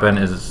 Verstappen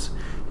is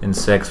in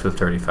 6th with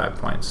 35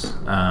 points.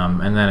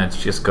 And then it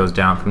just goes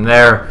down from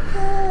there.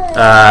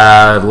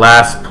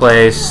 Last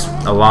place,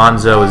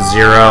 Alonso is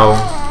 0,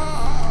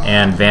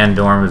 and Van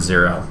Dorn was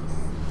 0.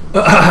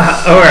 All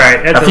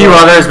right. A few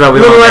others, but we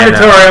little won't name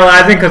them.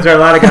 editorializing because there are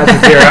a lot of guys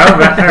at 0.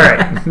 But all right.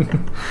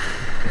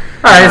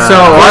 All right, so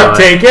Point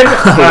taken.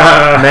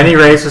 many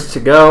races to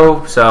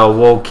go, so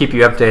we'll keep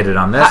you updated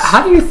on this.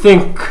 How do you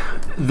think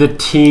the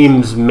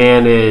teams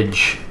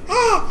manage?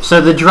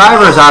 So the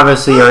drivers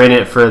obviously are in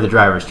it for the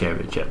drivers'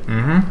 championship.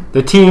 Mm-hmm.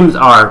 The teams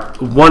are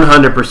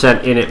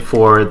 100% in it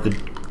for the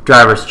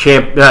drivers'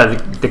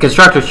 the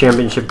constructors'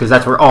 championship because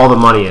that's where all the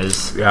money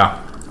is. Yeah.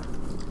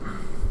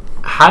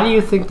 How do you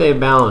think they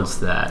balance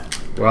that?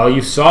 Well,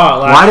 you saw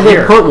it last Why do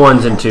year. they put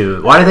ones and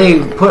two? Why do they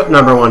put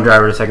number 1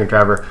 driver to second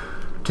driver?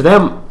 To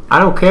them, I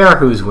don't care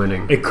who's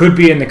winning. It could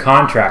be in the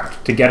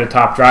contract to get a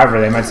top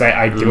driver. They might say,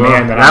 "I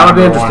demand that." That I'm would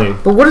be number interesting.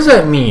 one. But what does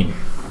that mean?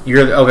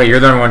 You're the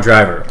number 1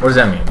 driver. What does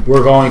that mean?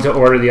 We're going to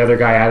order the other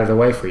guy out of the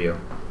way for you.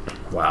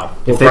 Wow.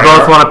 If they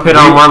both want to pit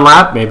on one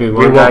lap, maybe We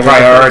one will guy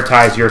gets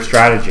prioritize your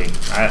strategy.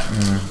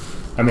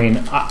 I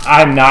mean,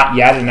 I'm not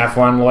yet an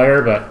F1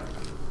 lawyer, but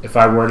if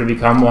I were to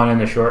become one in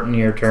the short and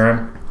near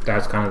term,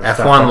 that's kind of the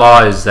stuff F1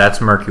 law that's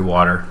murky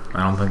water.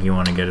 I don't think you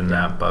want to get in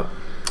that, but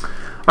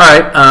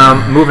all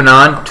right. Moving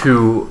on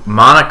to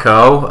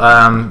Monaco.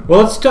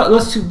 Well,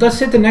 let's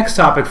hit the next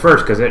topic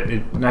first because they're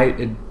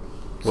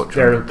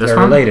This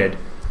one? related.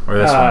 Or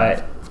this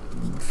one?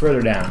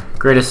 Further down.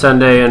 Greatest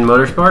Sunday in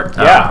motorsport?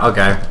 Yeah.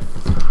 Okay.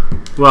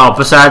 Well,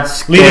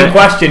 besides Leading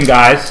question,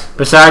 guys.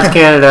 besides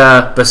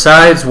Canada,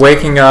 Besides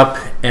waking up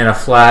in a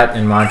flat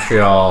in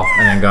Montreal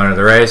and then going to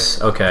the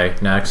race, okay,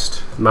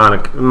 next.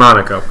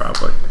 Monaco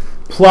probably.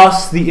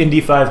 Plus the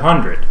Indy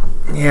 500.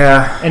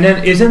 Yeah. And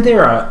then isn't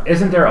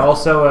there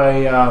also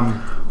a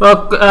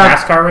Well,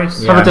 NASCAR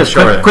race? how about this?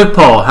 sure. Quick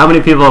poll. How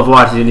many people have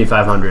watched the Indy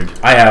 500?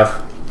 I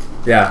have.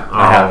 Yeah,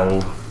 I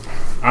have.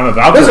 I'm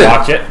about to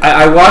watch it.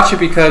 I watch it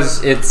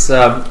because it's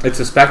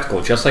a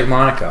spectacle, just like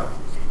Monaco.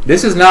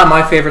 This is not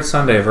my favorite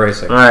Sunday of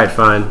racing. All right,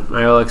 fine.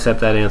 I will accept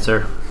that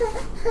answer.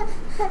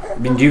 I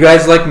mean, do you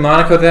guys like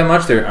Monaco that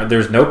much?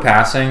 There's no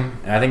passing.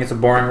 I think it's a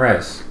boring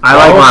race. I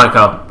like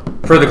Monaco.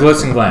 For the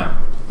glitz and glam.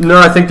 No,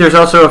 I think there's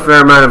also a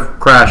fair amount of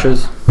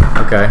crashes.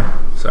 Okay,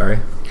 sorry.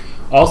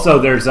 Also,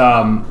 there's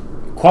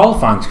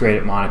qualifying's great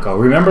at Monaco.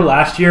 Remember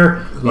last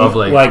year?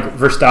 Lovely. Like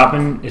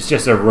Verstappen is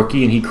just a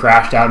rookie and he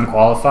crashed out in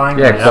qualifying.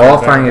 Yeah,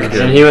 qualifying is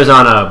good. And he was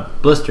on a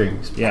blistering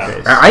Yeah.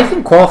 pace. I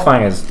think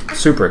qualifying is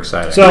super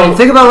exciting. So- I mean,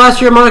 think about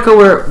last year in Monaco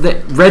where the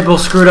Red Bull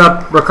screwed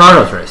up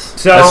Ricciardo's race.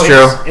 So That's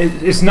true.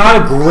 It's not a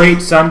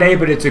great Sunday,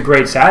 but it's a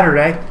great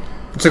Saturday.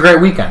 It's a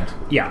great weekend.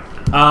 Yeah.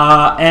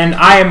 And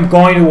I am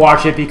going to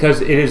watch it because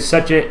it is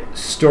such a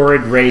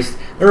storied race.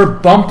 There are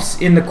bumps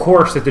in the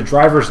course that the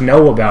drivers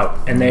know about,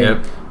 and they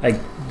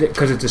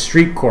because it's a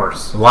street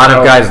course. A lot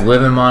of guys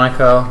live in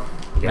Monaco.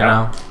 You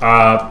know?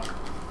 I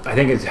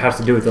think it has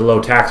to do with the low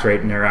tax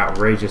rate and their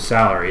outrageous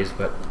salaries,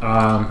 but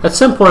At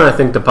some point, I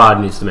think the pod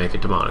needs to make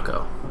it to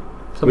Monaco.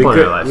 Some we point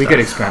in their could lifetime.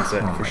 expense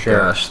it for Oh sure.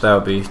 Gosh,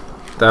 that'd be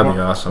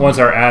awesome. Once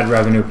our ad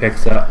revenue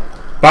picks up.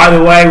 By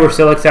the way, we're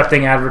still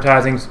accepting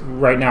advertising.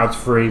 Right now, it's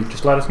free.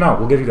 Just let us know.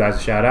 We'll give you guys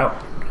a shout out.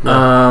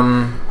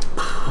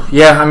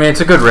 Yeah, I mean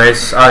it's a good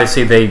race.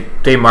 Obviously,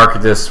 they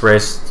market this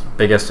race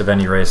biggest of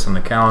any race on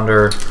the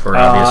calendar for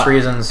obvious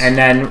reasons. And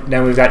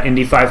then we've got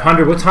Indy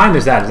 500. What time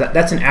is that?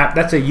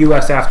 That's a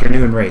U.S.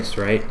 afternoon race,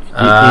 right?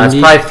 It's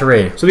probably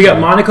 3. So we got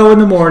Monaco in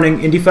the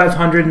morning, Indy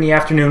 500 in the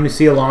afternoon to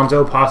see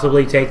Alonso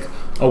possibly take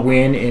a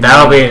win in.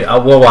 That'll be.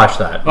 We'll watch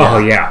that. Oh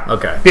yeah.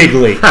 Okay. Big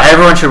league.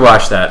 Everyone should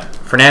watch that.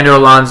 Fernando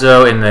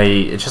Alonso in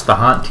the. It's just the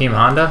Team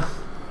Honda.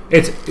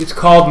 It's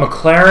called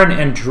McLaren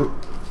and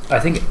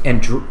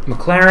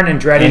McLaren,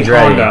 Andretti,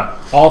 Andretti. Honda.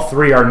 All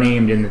three are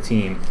named in the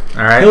team.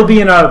 All right. He'll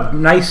be in a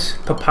nice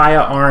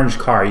papaya orange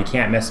car. You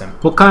can't miss him.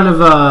 What kind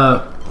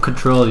of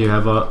control do you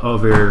have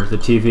over the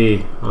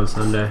TV on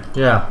Sunday?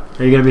 Yeah.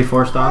 Are you going to be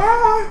forced off?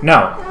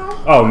 No.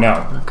 Oh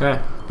no. Okay.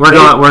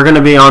 We're going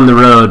to be on the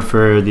road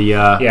for the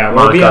Yeah,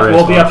 we'll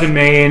be up in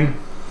Maine,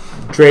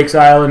 Drake's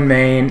Island,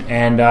 Maine,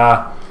 and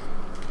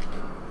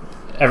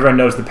everyone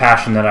knows the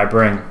passion that I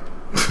bring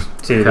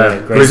to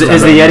the Great Is the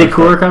Southern Yeti Motorsport.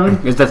 cooler coming?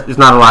 It's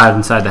not allowed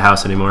inside the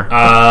house anymore.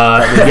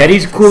 The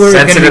Yeti's cooler is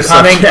going to be Sensitive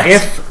coming subject.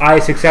 if I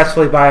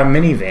successfully buy a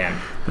minivan.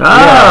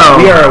 Oh.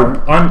 We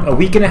are a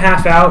week and a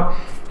half out,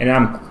 and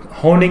I'm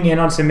honing in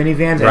on some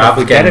minivans. And Rob if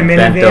was we get a getting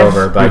bent minivan,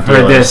 over by I've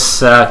heard dealers.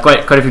 this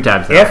quite a few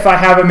times now. if I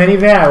have a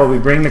minivan, I will be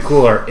bringing the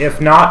cooler.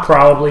 If not,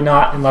 probably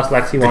not, unless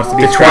Lexi wants to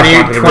be The strapped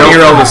onto the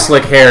 20-year-old road. with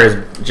slick hair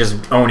is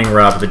just owning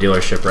Rob at the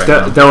dealership right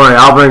now. Don't worry,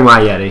 I'll bring my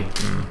Yeti.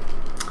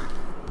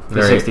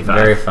 Very, 65.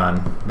 very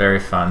fun. Very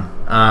fun.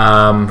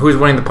 Who's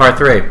winning the par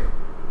 3?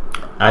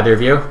 Either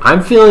of you?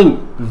 I'm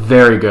feeling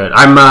very good.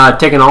 I'm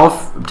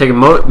taking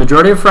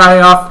majority of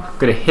Friday off.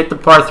 Going to hit the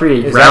par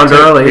 3 Is round that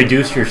to early.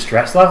 reduce your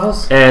stress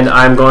levels? And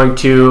I'm going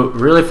to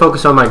really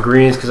focus on my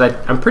greens because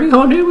I'm pretty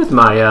honed in with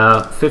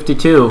my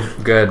 52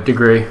 Good.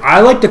 degree.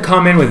 I like to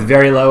come in with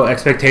very low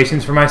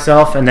expectations for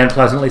myself and then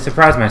pleasantly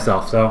surprise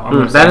myself. So I'm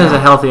gonna That say is no.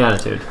 a healthy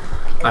attitude.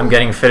 I'm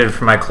getting fitted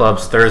for my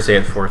clubs Thursday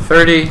at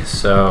 4:30,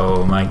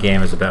 so my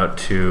game is about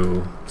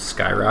to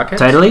skyrocket.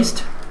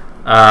 Titleist?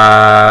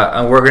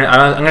 I'm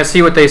gonna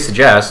see what they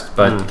suggest,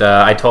 but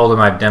I told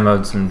them I've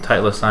demoed some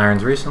Titleist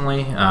irons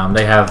recently.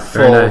 They have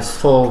Very nice.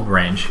 full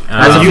range.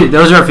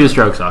 Those are a few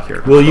strokes off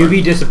here. Will you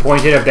be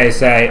disappointed if they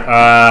say it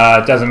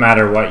doesn't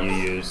matter what you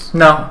use?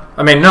 No,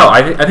 I mean no.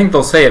 I think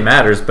they'll say it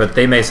matters, but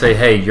they may say,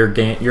 "Hey,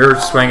 your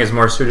swing is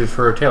more suited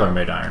for a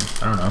TaylorMade iron."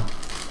 I don't know.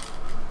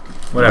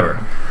 Whatever.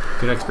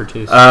 Good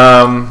expertise.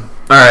 All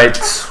right,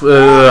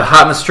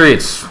 hot in the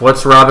streets.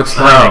 What's Rob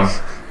explaining?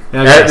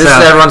 This is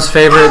everyone's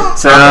favorite.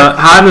 So,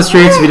 Hot in the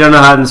Streets, if you don't know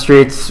Hot in the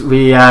Streets,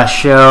 we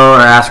show or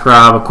ask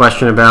Rob a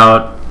question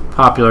about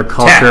popular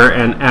culture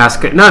and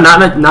ask it. No,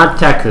 not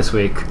tech this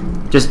week.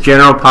 Just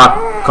general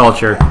pop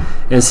culture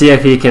and see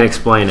if he can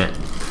explain it.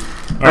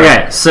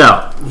 Okay,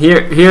 so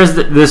here's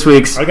this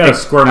week's I got a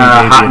squirmy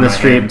baby Hot in in the my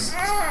Streets.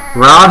 hands.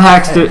 Rob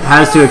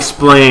has to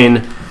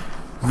explain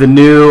the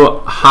new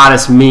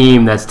hottest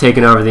meme that's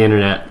taken over the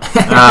internet.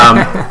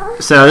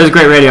 So this is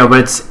great radio,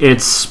 but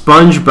it's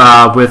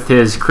SpongeBob with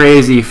his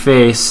crazy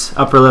face,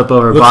 upper lip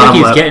over Looks bottom like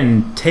he's lip.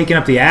 getting taken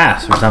up the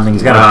ass or something.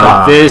 He's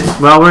got a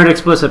We're an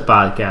explicit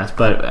podcast,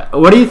 but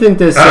what do you think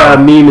this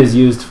meme is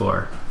used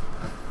for?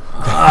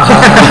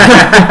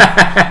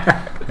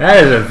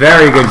 That is a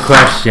very good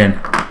question.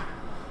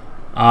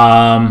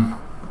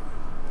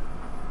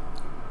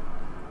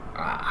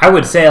 I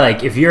would say,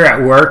 like, if you're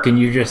at work and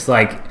you're just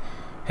like,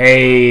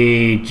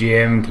 "Hey,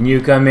 Jim, can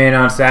you come in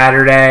on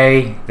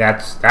Saturday?"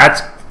 That's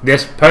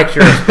this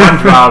picture of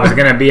SpongeBob is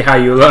gonna be how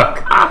you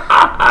look.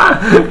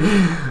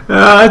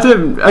 It's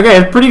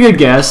a pretty good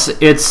guess.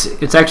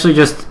 It's actually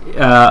just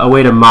a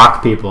way to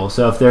mock people.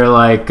 So if they're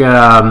like,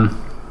 Why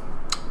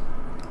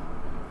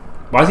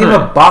does he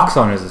have a box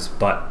on his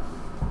butt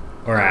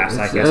or ass?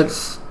 I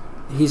guess.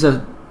 he's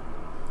a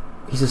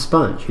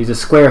sponge. He's a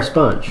square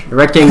sponge, a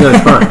rectangular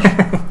sponge.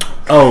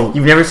 Oh,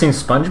 You've never seen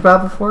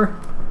SpongeBob before?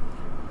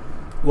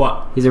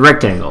 what? He's a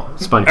rectangle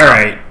sponge. All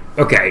right.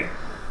 Okay.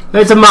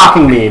 It's a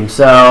mocking meme,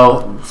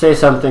 so say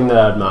something that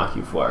I'd mock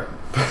you for.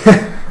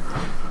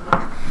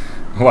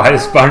 Why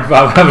does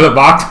SpongeBob have a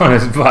box on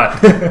his butt?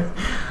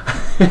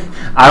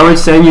 I would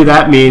send you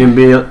that meme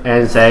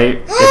and say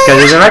it's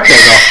because he's a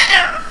rectangle.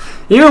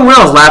 Even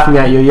Will's laughing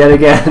at you yet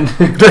again.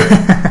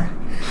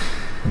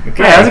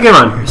 Okay. Yeah, that's a good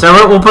one. So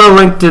we'll put a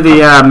link to the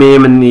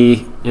meme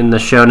in the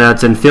show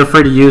notes, and feel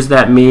free to use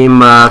that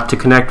meme to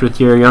connect with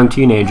your young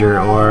teenager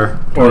or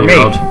Or me.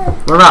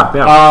 20-year-old. Or Rob.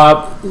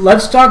 Yeah.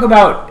 Let's talk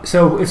about,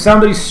 so if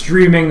somebody's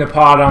streaming the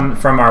pod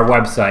from our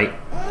website,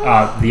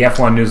 the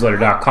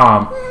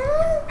F1newsletter.com,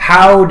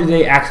 how do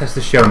they access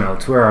the show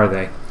notes? Where are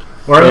they?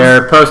 Or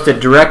They're posted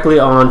directly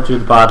onto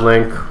the pod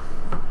link.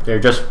 They're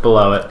just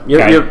below it.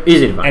 You're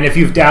easy to find. and if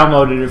you've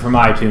downloaded it from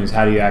iTunes,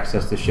 how do you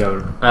access the show?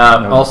 notes?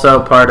 Also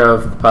part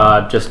of the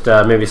pod, just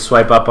maybe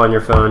swipe up on your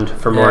phone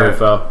for more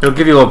info. It'll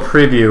give you a little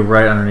preview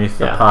right underneath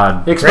the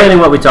pod. Explaining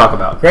what we talk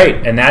about.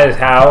 Great, and that is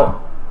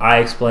how I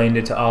explained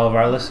it to all of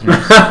our listeners.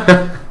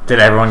 Did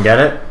everyone get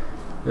it?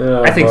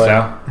 Oh, I think boy.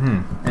 so.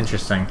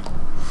 Interesting.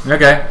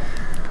 Okay.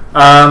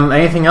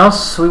 Anything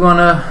else we want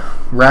to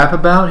rap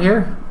about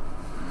here?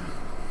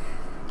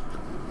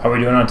 How are we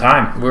doing on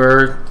time?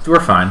 We're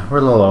fine. We're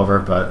a little over,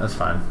 but that's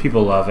fine.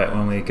 People love it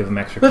when we give them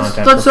extra Let's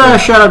content.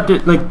 shout out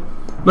to,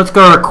 let's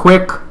go a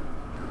quick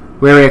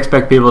where we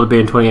expect people to be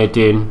in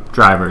 2018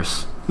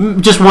 drivers.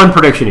 Just one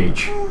prediction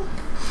each.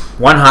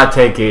 One hot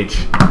take each.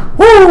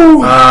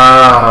 Woo!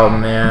 Oh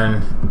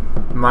man,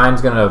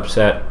 mine's gonna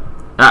upset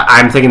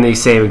I'm thinking the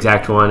same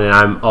exact one, and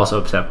I'm also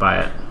upset by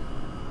it.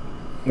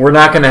 We're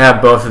not going to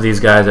have both of these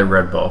guys at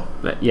Red Bull.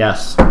 But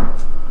yes.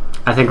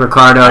 I think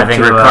Ricardo. I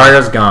think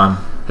Ricardo's gone.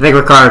 I think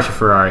Ricardo's to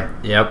Ferrari.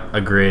 Yep,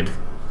 agreed.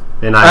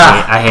 And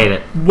I hate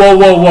it. Whoa.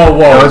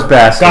 Those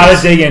bastards.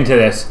 Gotta dig into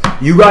this.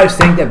 You guys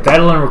think that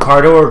Vettel and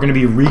Ricardo are going to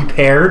be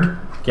repaired?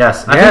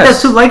 Yes. I Yes. think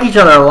those two like each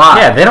other a lot.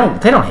 Yeah, they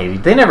don't hate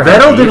it. They never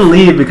Vettel had didn't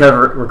leave because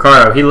of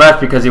Ricardo. He left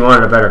because he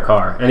wanted a better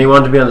car. And he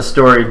wanted to be on the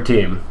storied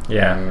team.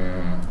 Yeah.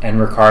 And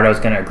Ricardo's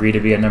going to agree to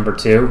be a number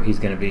 2. He's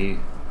going to be...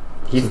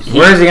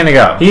 Where's he going to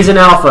go? He's an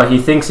alpha. He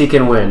thinks he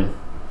can win.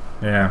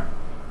 Yeah.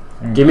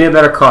 Give me a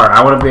better car.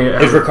 I want to be...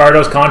 Is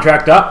Ricardo's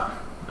contract up?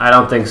 I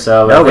don't think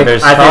so. No, but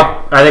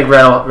I think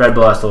Red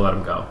Bull has to let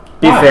him go.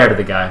 Be Why? fair to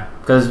the guy.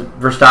 Because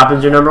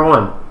Verstappen's your number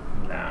 1.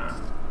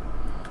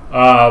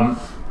 Nah.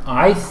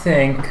 I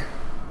think...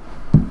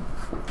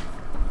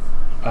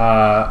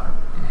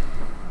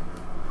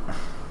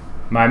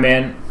 my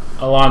man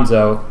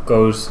Alonso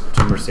goes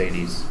to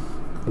Mercedes.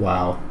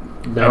 Wow.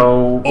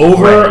 No.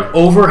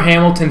 Over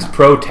Hamilton's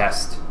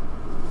protest.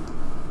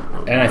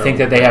 And I think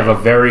that they have a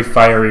very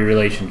fiery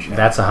relationship.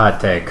 That's a hot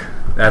take.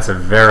 That's a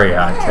very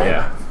hot take.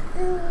 Yeah.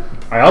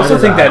 I also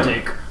think that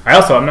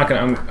I'm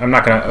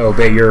not gonna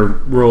obey your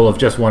rule of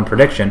just one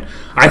prediction.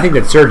 I think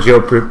that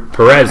Sergio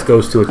Perez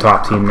goes to a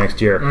top team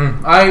next year.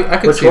 I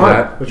could Which see one?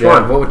 that. Which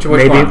one? Which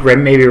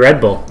one? Maybe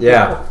Red Bull.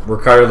 Yeah.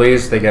 Ricardo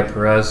leaves, they get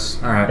Perez.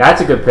 All right. That's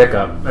a good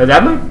pickup.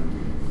 That might...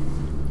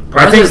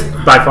 I Perez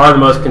is by far the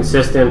most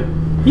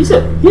consistent. He's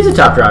a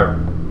top driver.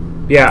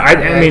 Yeah,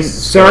 I mean,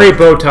 sorry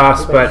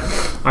Bottas, but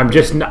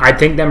I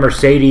think that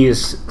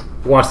Mercedes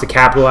wants to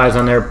capitalize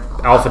on their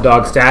alpha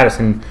dog status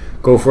and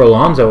go for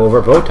Alonso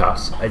over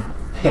Bottas.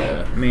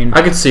 I mean,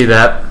 I could see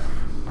that.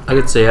 I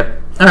could see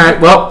it. All right.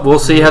 Well, we'll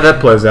see how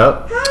that plays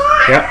out.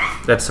 yep.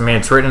 It's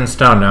written in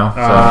stone now.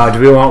 So.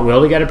 Do we want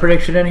Will to get a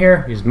prediction in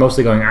here? He's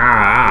mostly going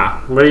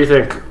What do you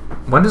think?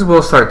 When does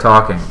Will start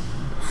talking?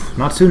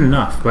 Not soon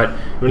enough, but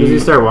When does he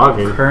start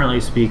walking? currently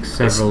speaks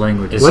several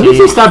languages. When does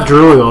he stop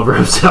drooling over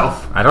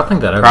himself? I don't think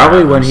that ever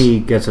Probably when happens. he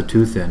gets a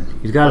tooth in.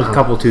 He's got a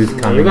couple teeth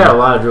coming. You got a in.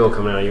 lot of drool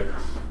coming out of you.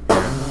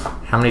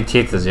 How many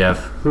teeth does he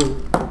have?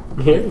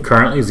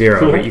 Currently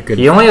 0, but you could.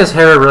 He only has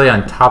hair really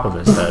on top of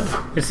his head.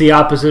 It's the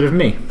opposite of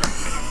me.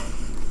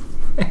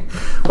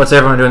 What's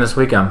everyone doing this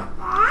weekend?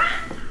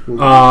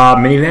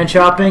 Minivan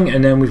shopping,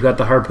 and then we've got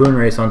the harpoon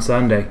race on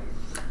Sunday.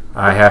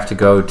 I have to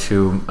go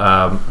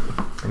to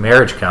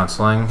marriage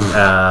counseling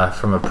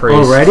from a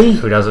priest Already?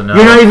 who doesn't know.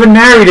 You're not even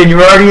married, and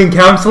you're already in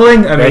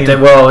counseling. I We mean,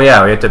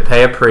 have to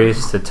pay a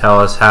priest to tell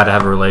us how to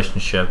have a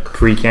relationship.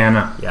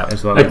 pre-canna. Yep.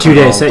 Is what A it's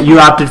 2-day called. set. You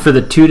opted for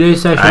the 2-day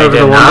session I over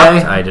did the 1 not.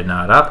 day? I did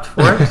not opt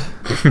for it.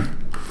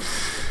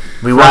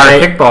 We won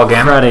Friday- a kickball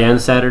game. Friday and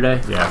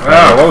Saturday. Yeah.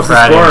 Oh, what was the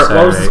Friday and score?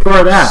 What was the Saturday. score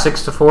of that?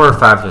 6-4 or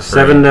 5-3.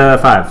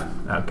 7-5.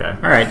 Okay.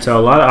 All right, so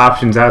a lot of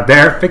options out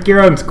there. Pick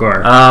your own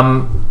score.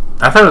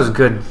 I thought it was a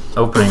good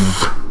opening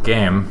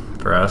game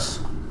for us.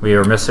 We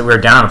were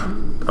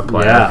down a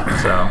player, Yeah.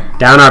 so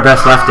Down our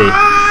best lefty.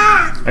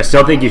 I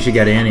still think you should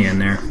get Annie in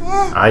there.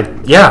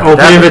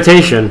 Open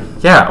invitation.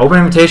 Yeah, open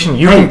invitation.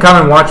 You can come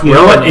and watch You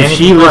know Will what? and If Annie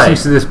she play.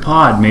 listens to this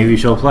pod, maybe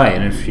she'll play,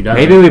 and if she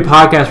doesn't, Maybe we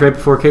podcast right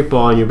before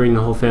kickball and you bring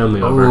the whole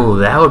family over. Ooh,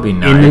 that would be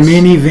nice. in the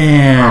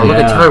minivan. Oh, look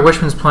at Tyler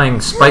Wishman's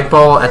playing spike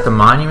ball at the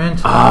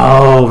Monument.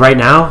 Oh, right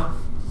now?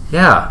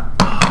 Yeah.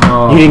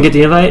 Oh. You didn't get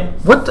the invite?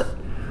 What the?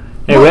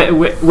 Hey,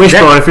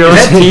 Wishbone, if you're Is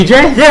that listening.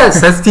 TJ? Yes,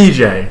 that's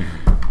TJ.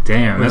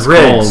 Damn, that's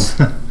Riggs.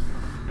 cold.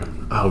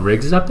 Oh,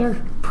 Riggs is up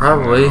there?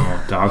 Probably.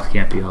 Oh, dogs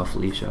can't be off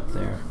leash up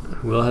there.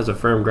 Will has a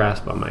firm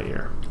grasp on my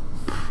ear.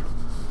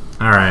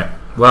 All right.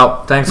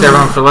 Well, thanks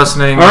everyone for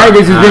listening. All right,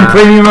 this has been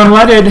Premium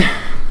Unleaded.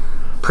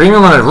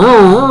 Premium Limited.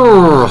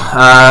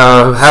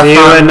 Have See you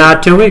fun.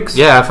 in 2 weeks.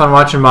 Yeah, have fun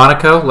watching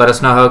Monaco. Let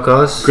us know how it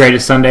goes.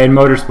 Greatest Sunday in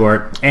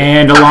motorsport,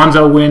 and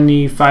Alonso win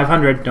the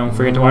 500. Don't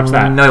forget to watch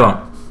that. No, he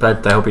won't.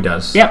 But I hope he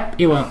does. Yep,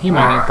 he won't. He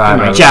might. Bye, He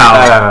might. bye. Ciao.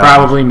 Bye, bye, bye.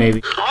 Probably,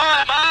 maybe.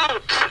 I'm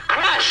out!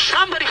 Crash!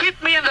 Somebody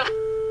hit me in the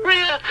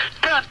rear,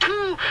 turn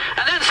 2,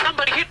 and then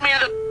somebody hit me in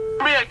the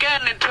rear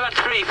again in turn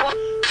 3. For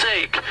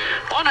sake.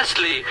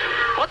 Honestly,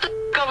 what the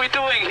are we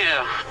doing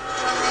here?